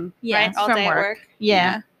down. yeah, right? All from day work. at work.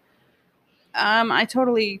 Yeah. I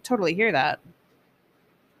totally hear that.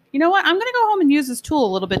 You know what? I'm gonna go home and use this tool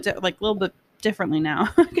a little bit differently now.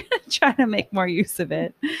 I'm gonna try to make more use of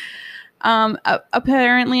it.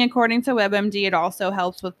 Apparently, according to WebMD, it also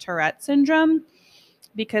helps with Tourette syndrome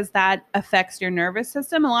because that affects your nervous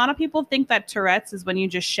system. A lot of people think that Tourette's is when you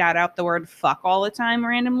just shout out the word fuck all the time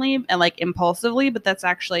randomly and like impulsively, but that's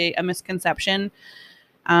actually a misconception.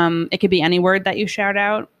 It could be any word that you shout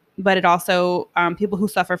out, but it also, people who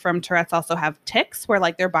suffer from Tourette's also have tics where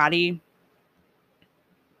like their body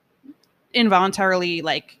involuntarily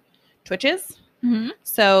like twitches. Mm-hmm.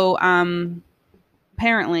 So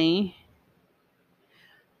apparently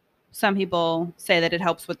some people say that it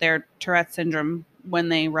helps with their Tourette syndrome when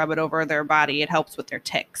they rub it over their body. It helps with their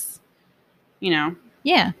tics,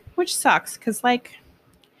 Yeah. which sucks because like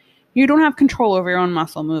you don't have control over your own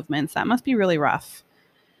muscle movements. That must be really rough.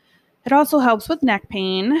 It also helps with neck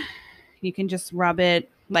pain. You can just rub it.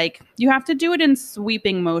 Like you have to do it in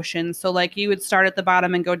sweeping motion. So like you would start at the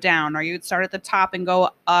bottom and go down, or you would start at the top and go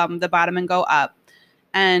the bottom and go up.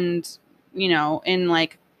 And, in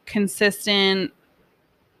like consistent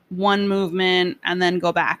one movement and then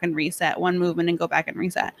go back and reset, one movement and go back and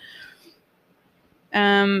reset.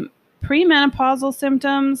 Premenopausal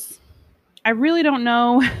symptoms. I really don't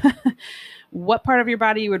know what part of your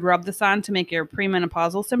body you would rub this on to make your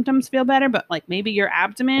premenopausal symptoms feel better, but like maybe your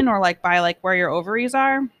abdomen or like by like where your ovaries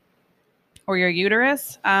are or your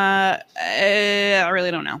uterus. I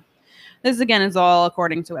really don't know. This again is all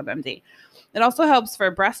according to WebMD. It also helps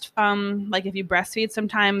for like if you breastfeed,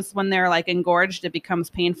 sometimes when they're like engorged, it becomes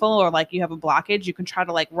painful, or like you have a blockage, you can try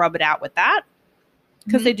to like rub it out with that.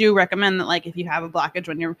 Because they do recommend that like if you have a blockage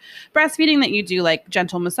when you're breastfeeding, that you do like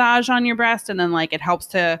gentle massage on your breast, and then like it helps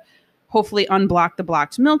to hopefully unblock the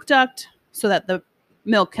blocked milk duct so that the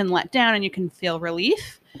milk can let down and you can feel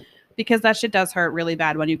relief, because that shit does hurt really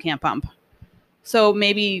bad when you can't pump. So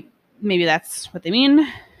maybe that's what they mean.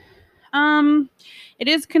 It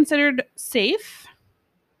is considered safe,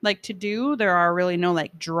 like to do. There are really no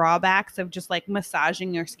like drawbacks of just like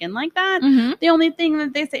massaging your skin like that. Mm-hmm. The only thing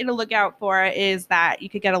that they say to look out for is that you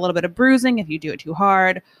could get a little bit of bruising if you do it too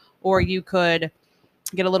hard, or you could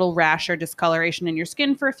get a little rash or discoloration in your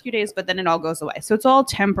skin for a few days, but then it all goes away. So it's all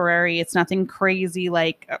temporary. It's nothing crazy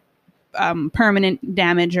like permanent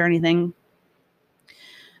damage or anything.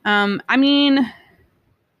 I mean,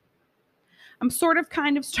 I'm sort of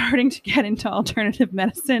kind of starting to get into alternative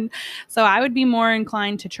medicine. So I would be more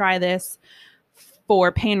inclined to try this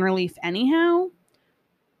for pain relief anyhow.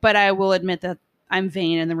 But I will admit that I'm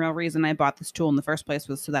vain, and the real reason I bought this tool in the first place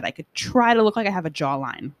was so that I could try to look like I have a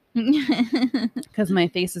jawline. Because my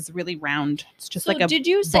face is really round. It's just like a Did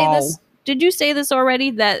you say ball. this? Did you say this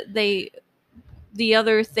already? That the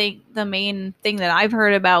main thing that I've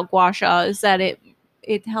heard about gua sha is that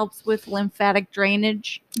it helps with lymphatic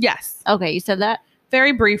drainage. Yes. Okay, you said that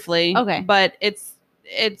very briefly. Okay, but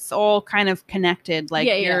it's all kind of connected. Like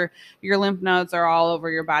your lymph nodes are all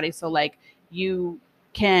over your body, so like you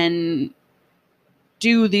can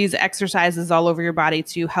do these exercises all over your body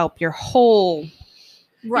to help your whole.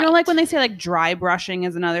 Right. Like when they say like dry brushing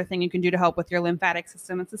is another thing you can do to help with your lymphatic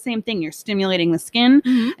system. It's the same thing. You're stimulating the skin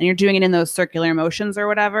and you're doing it in those circular motions or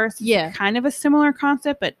whatever. So it's kind of a similar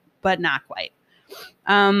concept, but not quite.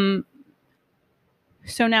 So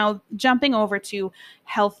now jumping over to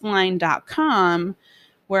healthline.com,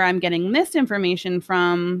 where I'm getting this information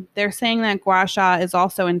from, they're saying that gua sha is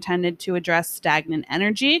also intended to address stagnant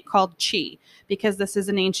energy called qi, because this is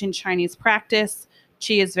an ancient Chinese practice.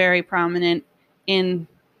 Qi is very prominent in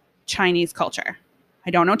Chinese culture. I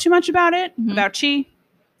don't know too much about it, about qi.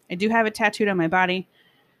 I do have it tattooed on my body,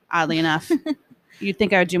 oddly enough. You'd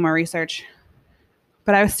think I would do more research.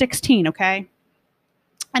 But I was 16, okay?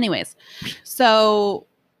 Anyways, so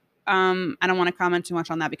I don't want to comment too much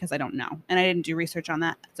on that because I don't know. And I didn't do research on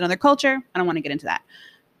that. It's another culture. I don't want to get into that.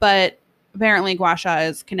 But apparently gua sha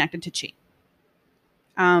is connected to qi.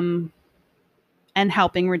 And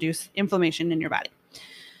helping reduce inflammation in your body.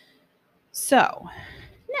 So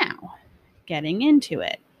now getting into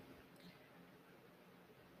it.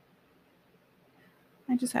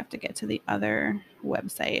 I just have to get to the other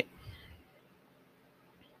website.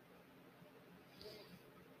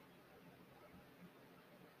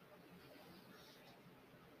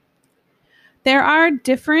 There are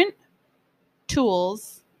different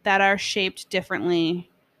tools that are shaped differently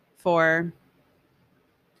for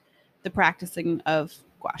the practicing of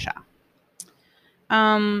gua sha.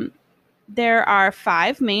 There are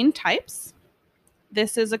 5 main types.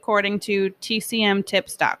 This is according to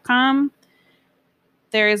tcmtips.com.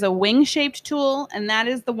 There is a wing-shaped tool, and that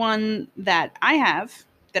is the one that I have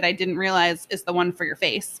that I didn't realize is the one for your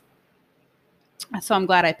face. So I'm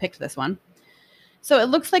glad I picked this one. So it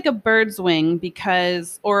looks like a bird's wing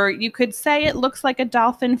because, or you could say it looks like a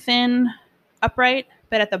dolphin fin upright,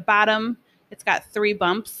 but at the bottom, it's got 3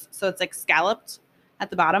 bumps. So it's like scalloped at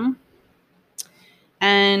the bottom.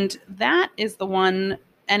 And that is the one,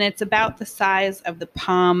 and it's about the size of the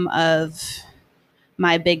palm of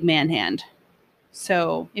my big man hand.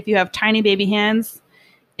 So if you have tiny baby hands,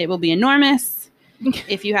 it will be enormous.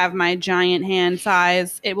 If you have my giant hand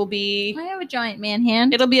size, it will be... I have a giant man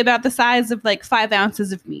hand. It'll be about the size of like 5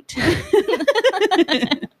 ounces of meat.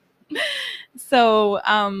 So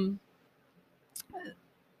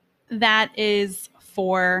that is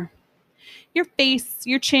for your face,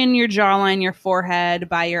 your chin, your jawline, your forehead,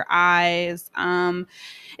 by your eyes.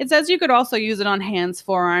 It says you could also use it on hands,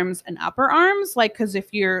 forearms, and upper arms. Like, because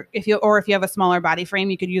if you have a smaller body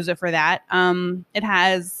frame, you could use it for that. It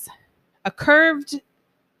has a curved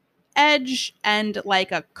edge and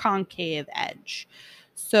like a concave edge,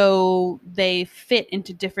 so they fit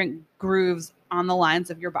into different grooves on the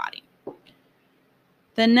lines of your body.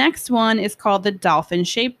 The next one is called the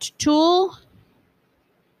dolphin-shaped tool.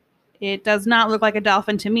 It does not look like a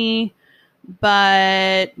dolphin to me,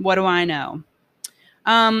 but what do I know?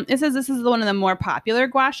 It says this is one of the more popular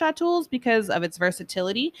gua sha tools because of its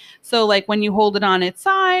versatility. So like when you hold it on its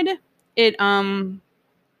side, it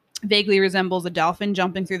vaguely resembles a dolphin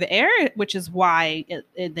jumping through the air, which is why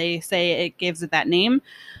they say it gives it that name.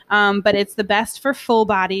 But it's the best for full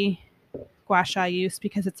body gua sha use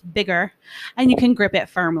because it's bigger and you can grip it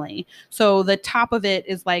firmly. So the top of it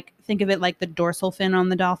is like, think of it like the dorsal fin on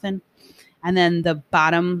the dolphin. And then the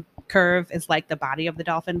bottom curve is like the body of the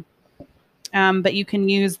dolphin. But you can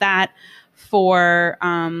use that for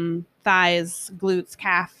thighs, glutes,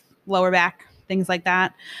 calf, lower back, things like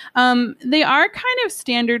that. They are kind of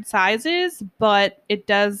standard sizes, but it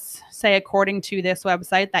does say, according to this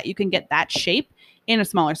website, that you can get that shape in a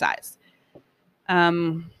smaller size.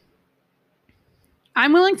 I'm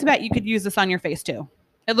willing to bet you could use this on your face too.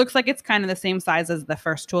 It looks like it's kind of the same size as the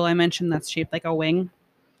first tool I mentioned that's shaped like a wing.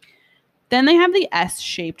 Then they have the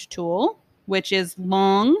S-shaped tool, which is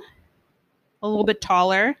long, a little bit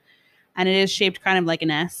taller, and it is shaped kind of like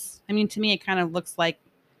an S. I mean, to me, it kind of looks like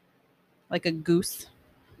a goose,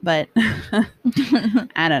 but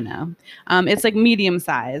I don't know. It's like medium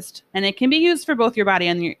sized, and it can be used for both your body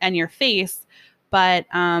and your face, but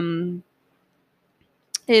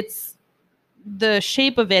it's the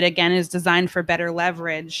shape of it again is designed for better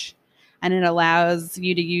leverage, and it allows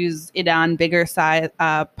you to use it on bigger size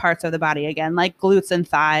parts of the body again, like glutes and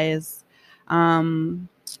thighs.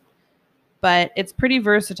 But it's pretty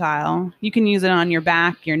versatile. You can use it on your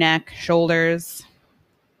back, your neck, shoulders.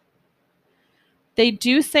 They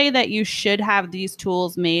do say that you should have these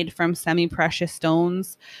tools made from semi-precious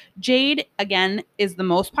stones. Jade, again, is the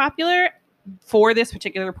most popular for this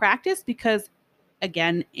particular practice because,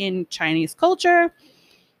 again, in Chinese culture,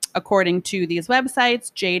 according to these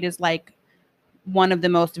websites, jade is like one of the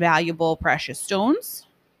most valuable precious stones.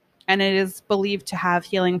 And it is believed to have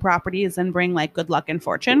healing properties and bring like good luck and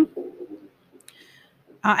fortune.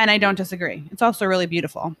 And I don't disagree. It's also really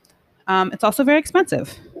beautiful. It's also very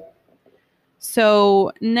expensive.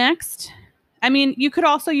 So next, I mean, you could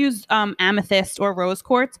also use amethyst or rose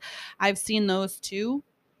quartz. I've seen those too.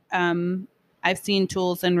 I've seen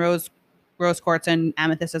tools in rose quartz and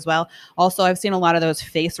amethyst as well. Also, I've seen a lot of those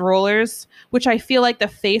face rollers, which I feel like the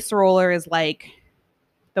face roller is like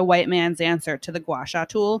the white man's answer to the gua sha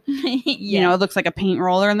tool. Yeah. You know, it looks like a paint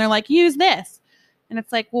roller and they're like, use this. And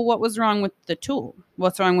it's like, well, what was wrong with the tool?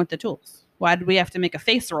 What's wrong with the tools? Why did we have to make a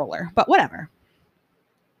face roller? But whatever.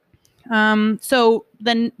 So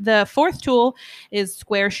then the fourth tool is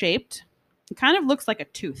square shaped. It kind of looks like a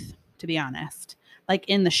tooth, to be honest, like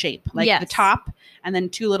in the shape, like the top and then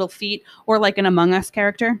 2 little feet, or like an Among Us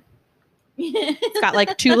character. It's got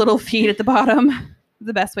like 2 little feet at the bottom.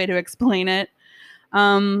 The best way to explain it.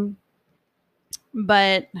 But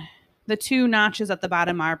the 2 notches at the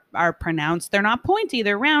bottom are pronounced. They're not pointy,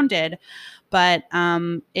 they're rounded, but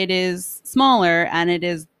it is smaller and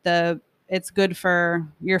it's good for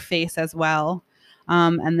your face as well.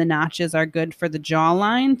 And the notches are good for the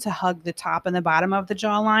jawline to hug the top and the bottom of the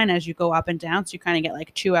jawline as you go up and down. So you kind of get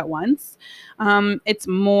like 2 at once. It's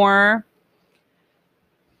more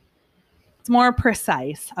It's more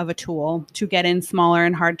precise of a tool to get in smaller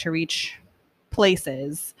and hard to reach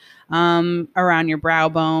places around your brow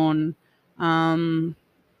bone,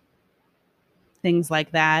 things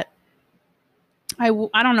like that. I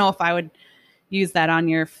don't know if I would use that on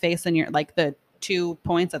your face and your like the 2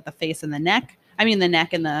 points at the face and the neck. I mean the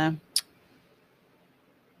neck and the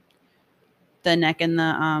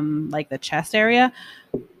like the chest area,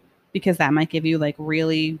 because that might give you like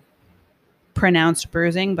really pronounced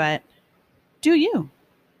bruising, but do you.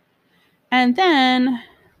 And then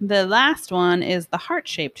the last one is the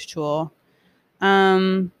heart-shaped tool.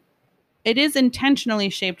 It is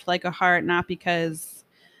intentionally shaped like a heart, not because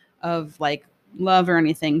of like love or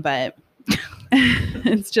anything, but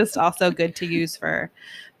it's just also good to use for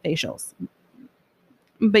facials.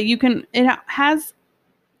 But it has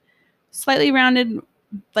slightly rounded,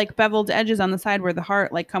 like beveled edges on the side where the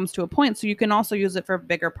heart like comes to a point. So you can also use it for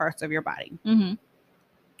bigger parts of your body.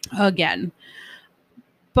 Again.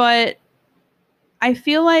 But I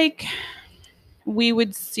feel like you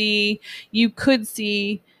could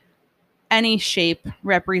see any shape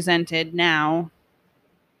represented now,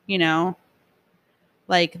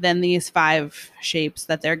 like than these 5 shapes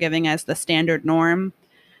that they're giving as the standard norm.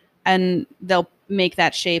 And they'll make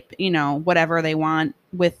that shape, whatever they want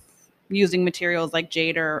with using materials like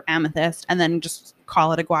jade or amethyst, and then just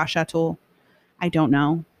call it a gua sha tool. I don't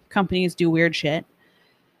know. Companies do weird shit.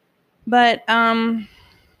 But I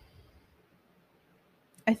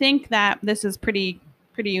think that this is pretty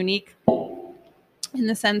unique in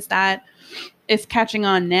the sense that it's catching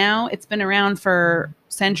on now. It's been around for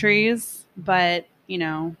centuries, but,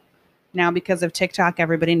 now because of TikTok,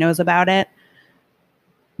 everybody knows about it.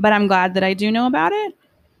 But I'm glad that I do know about it,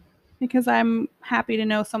 because I'm happy to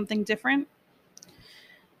know something different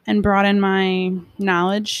and broaden my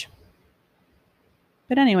knowledge.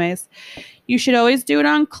 But anyways, you should always do it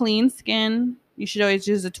on clean skin. You should always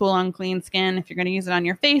use a tool on clean skin. If you're going to use it on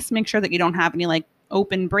your face, make sure that you don't have any like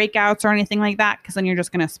open breakouts or anything like that, because then you're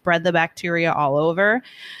just going to spread the bacteria all over.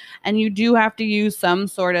 And you do have to use some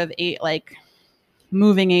sort of like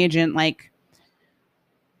moving agent. Like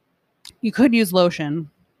you could use lotion,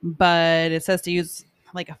 but it says to use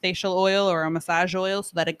like a facial oil or a massage oil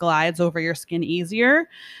so that it glides over your skin easier.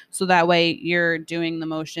 So that way you're doing the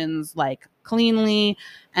motions like cleanly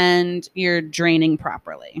and you're draining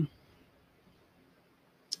properly.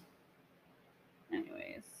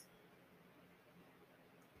 Anyways.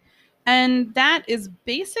 And that is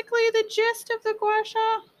basically the gist of the gua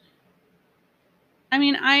sha. I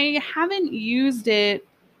mean, I haven't used it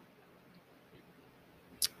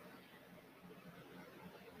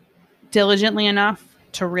diligently enough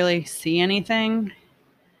to really see anything,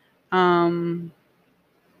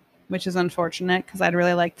 which is unfortunate, because I'd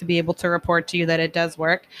really like to be able to report to you that it does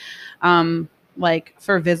work, like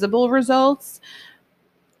for visible results.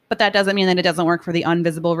 But that doesn't mean that it doesn't work for the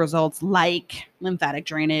invisible results, like lymphatic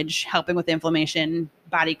drainage, helping with inflammation,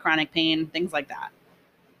 body chronic pain, things like that.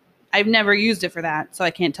 I've never used it for that, so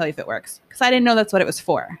I can't tell you if it works, because I didn't know that's what it was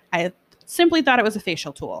for. I simply thought it was a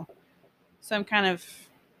facial tool. So I'm kind of,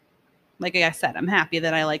 like I said, I'm happy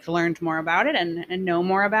that I learned more about it and know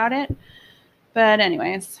more about it. But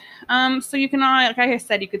anyways, so you can, like I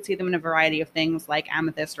said, you could see them in a variety of things like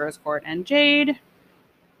amethyst, rose quartz, and jade.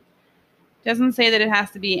 Doesn't say that it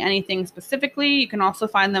has to be anything specifically. You can also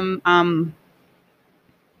find them,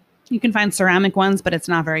 you can find ceramic ones, but it's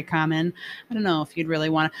not very common. I don't know if you'd really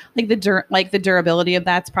want to, the durability of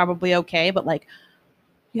that's probably okay, but like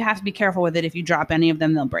you have to be careful with it. If you drop any of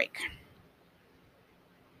them, they'll break.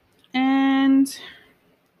 And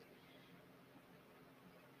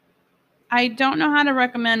I don't know how to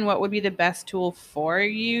recommend what would be the best tool for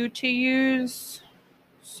you to use.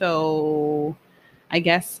 So I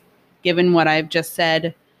guess given what I've just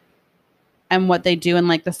said and what they do and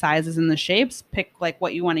like the sizes and the shapes, pick like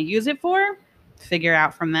what you want to use it for, figure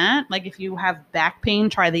out from that. Like if you have back pain,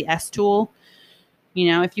 try the S tool.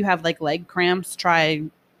 If you have like leg cramps, try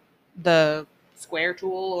the square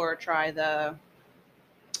tool, or try the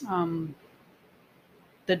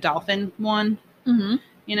dolphin one,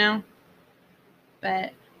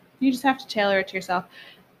 but you just have to tailor it to yourself.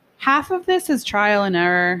 Half of this is trial and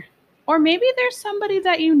error, or maybe there's somebody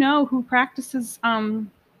that who practices,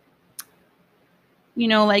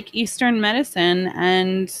 like Eastern medicine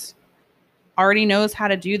and already knows how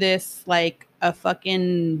to do this like a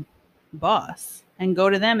fucking boss, and go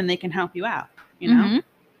to them and they can help you out,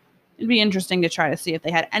 It'd be interesting to try to see if they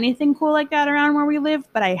had anything cool like that around where we live,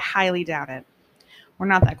 but I highly doubt it. We're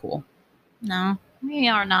not that cool. No, we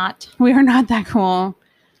are not. We are not that cool.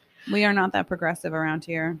 We are not that progressive around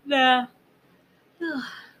here. Yeah.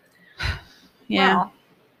 Yeah. Well,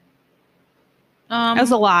 That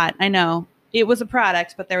was a lot. I know. It was a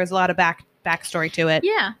product, but there was a lot of backstory to it.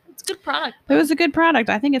 Yeah, it's a good product. It was a good product.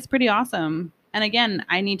 I think it's pretty awesome. And again,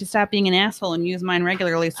 I need to stop being an asshole and use mine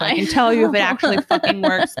regularly so I can tell you if it actually fucking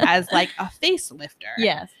works as like a facelifter.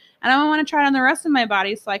 Yes. And I want to try it on the rest of my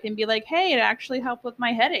body so I can be like, hey, it actually helped with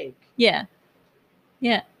my headache. Yeah.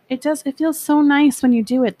 Yeah. It does. It feels so nice when you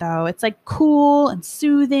do it, though. It's like cool and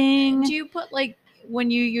soothing. Do you put like,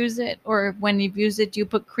 when you use it or when you've used it, do you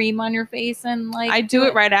put cream on your face and like? I do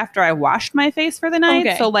it right after I washed my face for the night.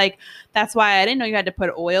 Okay. So like, that's why I didn't know you had to put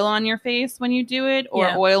oil on your face when you do it or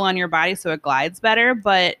oil on your body so it glides better.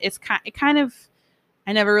 But it kind of,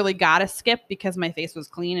 I never really got a skip because my face was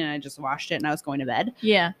clean and I just washed it and I was going to bed.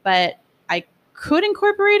 Yeah. But I could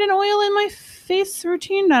incorporate an oil in my face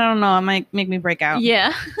routine. I don't know. It might make me break out.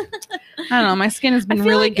 Yeah. I don't know. My skin has been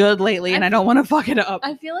really good lately and I don't want to fuck it up.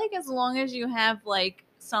 I feel like as long as you have like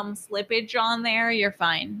some slippage on there, you're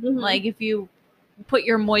fine. Mm-hmm. Like if you put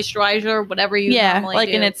your moisturizer, whatever you normally like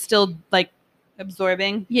do. and it's still like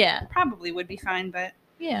absorbing. Yeah. Probably would be fine, but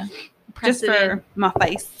yeah. Just for my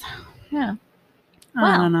face. Yeah.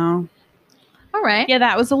 I don't know. All right. Yeah,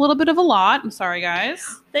 that was a little bit of a lot. I'm sorry,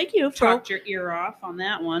 guys. Thank you for Talked your ear off on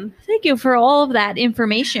that one. Thank you for all of that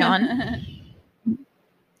information.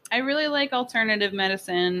 I really like alternative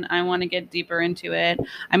medicine. I want to get deeper into it.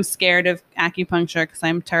 I'm scared of acupuncture because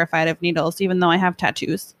I'm terrified of needles, even though I have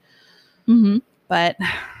tattoos. Mm-hmm. But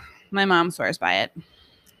my mom swears by it.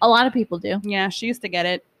 A lot of people do. Yeah, she used to get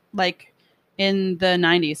it like in the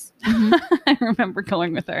 90s. Mm-hmm. I remember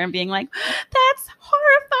going with her and being like, that's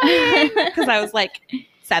horrifying. Because I was like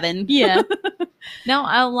 7. Yeah. No,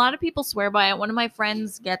 a lot of people swear by it. One of my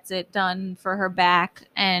friends gets it done for her back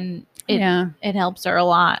and it helps her a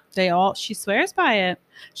lot. She swears by it.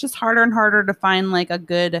 It's just harder and harder to find like a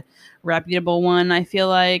good reputable one. I feel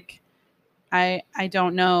like I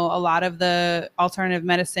don't know. A lot of the alternative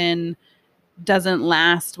medicine doesn't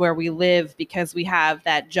last where we live because we have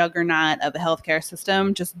that juggernaut of a healthcare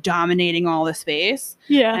system just dominating all the space.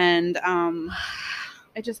 Yeah. And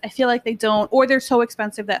I feel like they don't, or they're so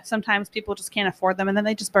expensive that sometimes people just can't afford them and then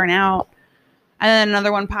they just burn out. And then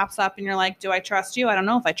another one pops up and you're like, do I trust you? I don't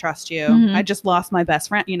know if I trust you. Mm-hmm. I just lost my best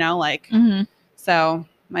friend, Mm-hmm. So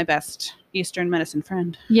my best Eastern medicine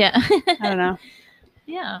friend. Yeah. I don't know.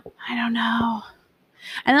 Yeah. I don't know.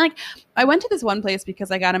 And like, I went to this one place because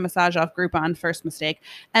I got a massage off Groupon, first mistake.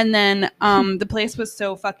 And then the place was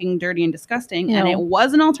so fucking dirty and disgusting. And it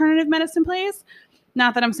was an alternative medicine place.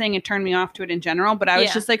 Not that I'm saying it turned me off to it in general, but I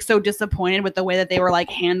was just like so disappointed with the way that they were like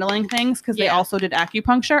handling things because they also did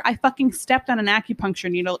acupuncture. I fucking stepped on an acupuncture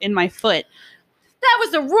needle in my foot. That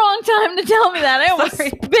was the wrong time to tell me that. I almost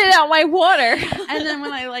spit out my water. And then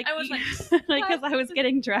when I was like, because I was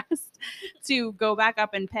getting dressed to go back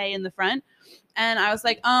up and pay in the front. And I was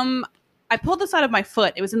like, I pulled this out of my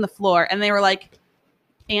foot. It was in the floor. And they were like,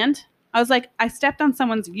 and? I was like, I stepped on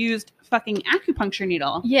someone's used fucking acupuncture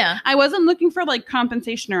needle. Yeah. I wasn't looking for like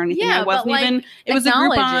compensation or anything. I wasn't even, it was a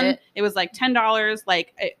Groupon. It was like $10.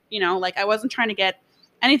 Like, I wasn't trying to get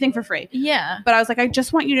anything for free. Yeah. But I was like, I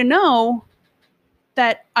just want you to know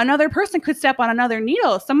that another person could step on another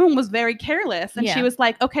needle. Someone was very careless. And she was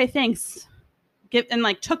like, okay, thanks. And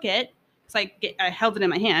like took it. Because I held it in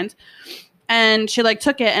my hand. And she like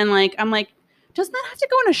took it and like, I'm like, doesn't that have to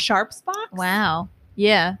go in a sharps box? Wow.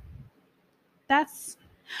 Yeah. I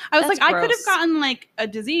was like, gross. I could have gotten like a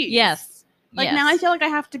disease. Yes. Like now I feel like I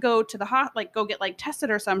have to go to the go get like tested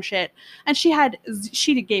or some shit. And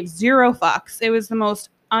she gave 0 fucks. It was the most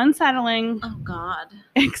unsettling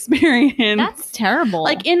experience. That's terrible.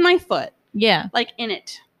 Like in my foot. Yeah. Like in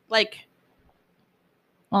it. Like,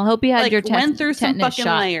 well, I hope you had your went through some fucking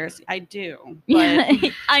shot. Layers. I do. But,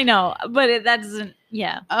 yeah, I know, but that doesn't.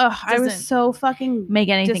 Yeah. I was so fucking make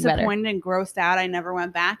anything disappointed better. And grossed out. I never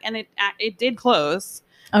went back, and it did close.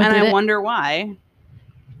 Oh, and did I wonder why.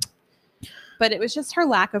 But it was just her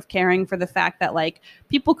lack of caring for the fact that like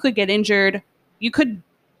people could get injured. You could,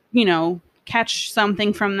 catch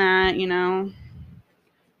something from that.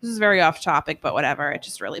 This is very off topic, but whatever. It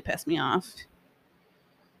just really pissed me off.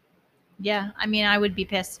 Yeah, I mean, I would be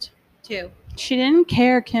pissed too. She didn't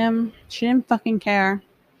care, Kim. She didn't fucking care.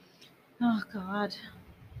 Oh God.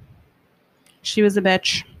 She was a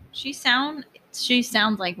bitch. She sounds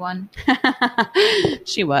like one.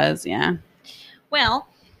 She was, yeah. Well,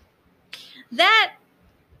 that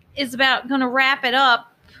is about going to wrap it up.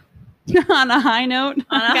 On a high note,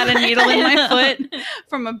 I got a needle in my foot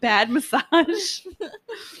from a bad massage.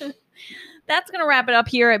 That's going to wrap it up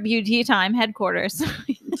here at Beauty Time headquarters.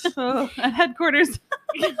 At headquarters.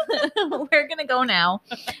 We're going to go now.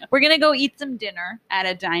 We're going to go eat some dinner. At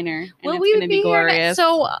a diner. And Well, it's going to be glorious.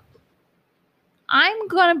 So I'm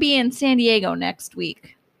going to be in San Diego next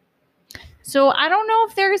week. So I don't know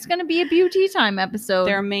if there's going to be a beauty time episode.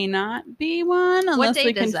 There may not be one unless we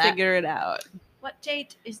date can is that? figure it out. What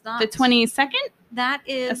date is that? The 22nd? That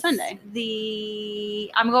is a Sunday.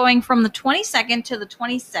 I'm going from the 22nd to the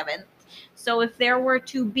 27th. So if there were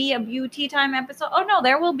to be a beauty time episode, oh no,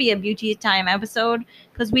 there will be a beauty time episode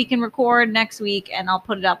because we can record next week and I'll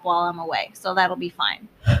put it up while I'm away. So that'll be fine.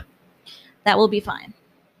 That will be fine.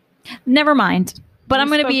 Never mind. But I'm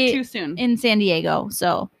going to be too soon. in San Diego.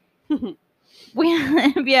 So if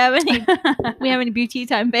you have any beauty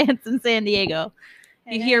time fans in San Diego,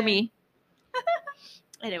 you hear me.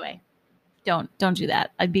 Anyway, don't do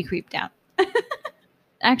that. I'd be creeped out.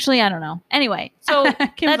 Actually, I don't know. Anyway, so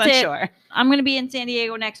that's it. Sure. I'm going to be in San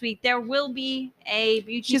Diego next week. There will be a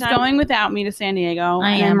beauty She's time. going without me to San Diego.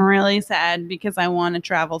 I and am. I'm really sad because I want to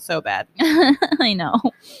travel so bad. I know.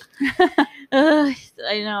 I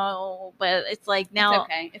know, but it's like now. It's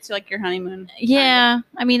okay. It's like your honeymoon. Yeah,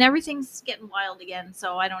 I mean everything's getting wild again,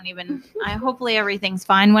 so I don't even. Hopefully everything's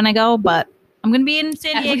fine when I go, but I'm gonna be in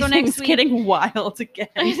San Diego next week. Getting wild again.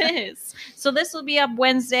 It is. So this will be up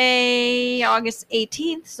Wednesday, August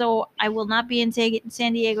 18th. So I will not be in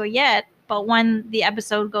San Diego yet, but when the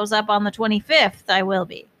episode goes up on the 25th, I will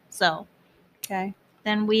be. So Okay.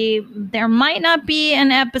 then there might not be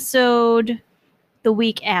an episode the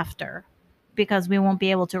week after because we won't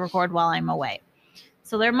be able to record while I'm away.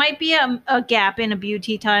 So there might be a gap in a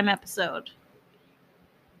beauty time episode.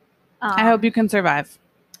 I hope you can survive.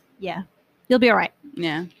 Yeah, you'll be all right.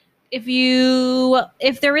 Yeah. If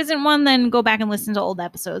there isn't one, then go back and listen to old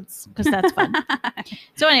episodes because that's fun.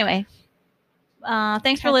 So anyway,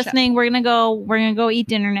 thanks for listening. We're gonna go eat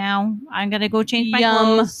dinner now. I'm gonna go change my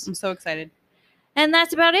clothes. I'm so excited. And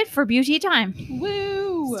that's about it for beauty time.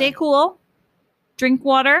 Woo! Stay cool, drink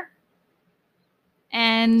water,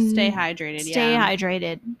 and Stay hydrated. Stay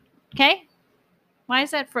hydrated. Okay? Why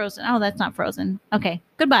is that frozen? Oh, that's not frozen. Okay.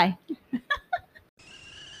 Goodbye.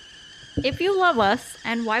 If you love us,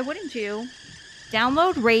 and why wouldn't you,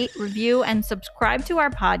 download, rate, review, and subscribe to our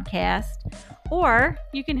podcast. Or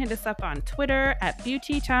you can hit us up on Twitter at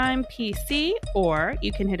BeautyTimePC, or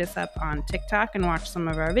you can hit us up on TikTok and watch some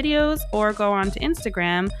of our videos, or go on to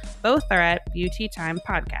Instagram. Both are at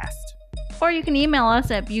BeautyTimePodcast. Or you can email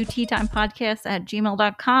us at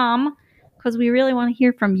beautytimepodcast@gmail.com because we really want to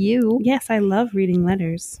hear from you. Yes, I love reading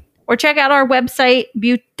letters. Or check out our website,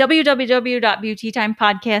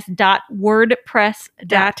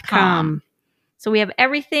 www.beautytimepodcast.wordpress.com. So we have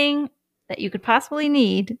everything that you could possibly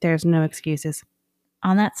need. There's no excuses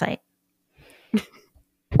on that site.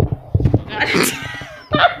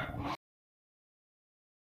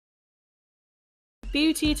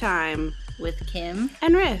 Beauty Time with Kim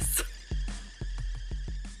and Riss.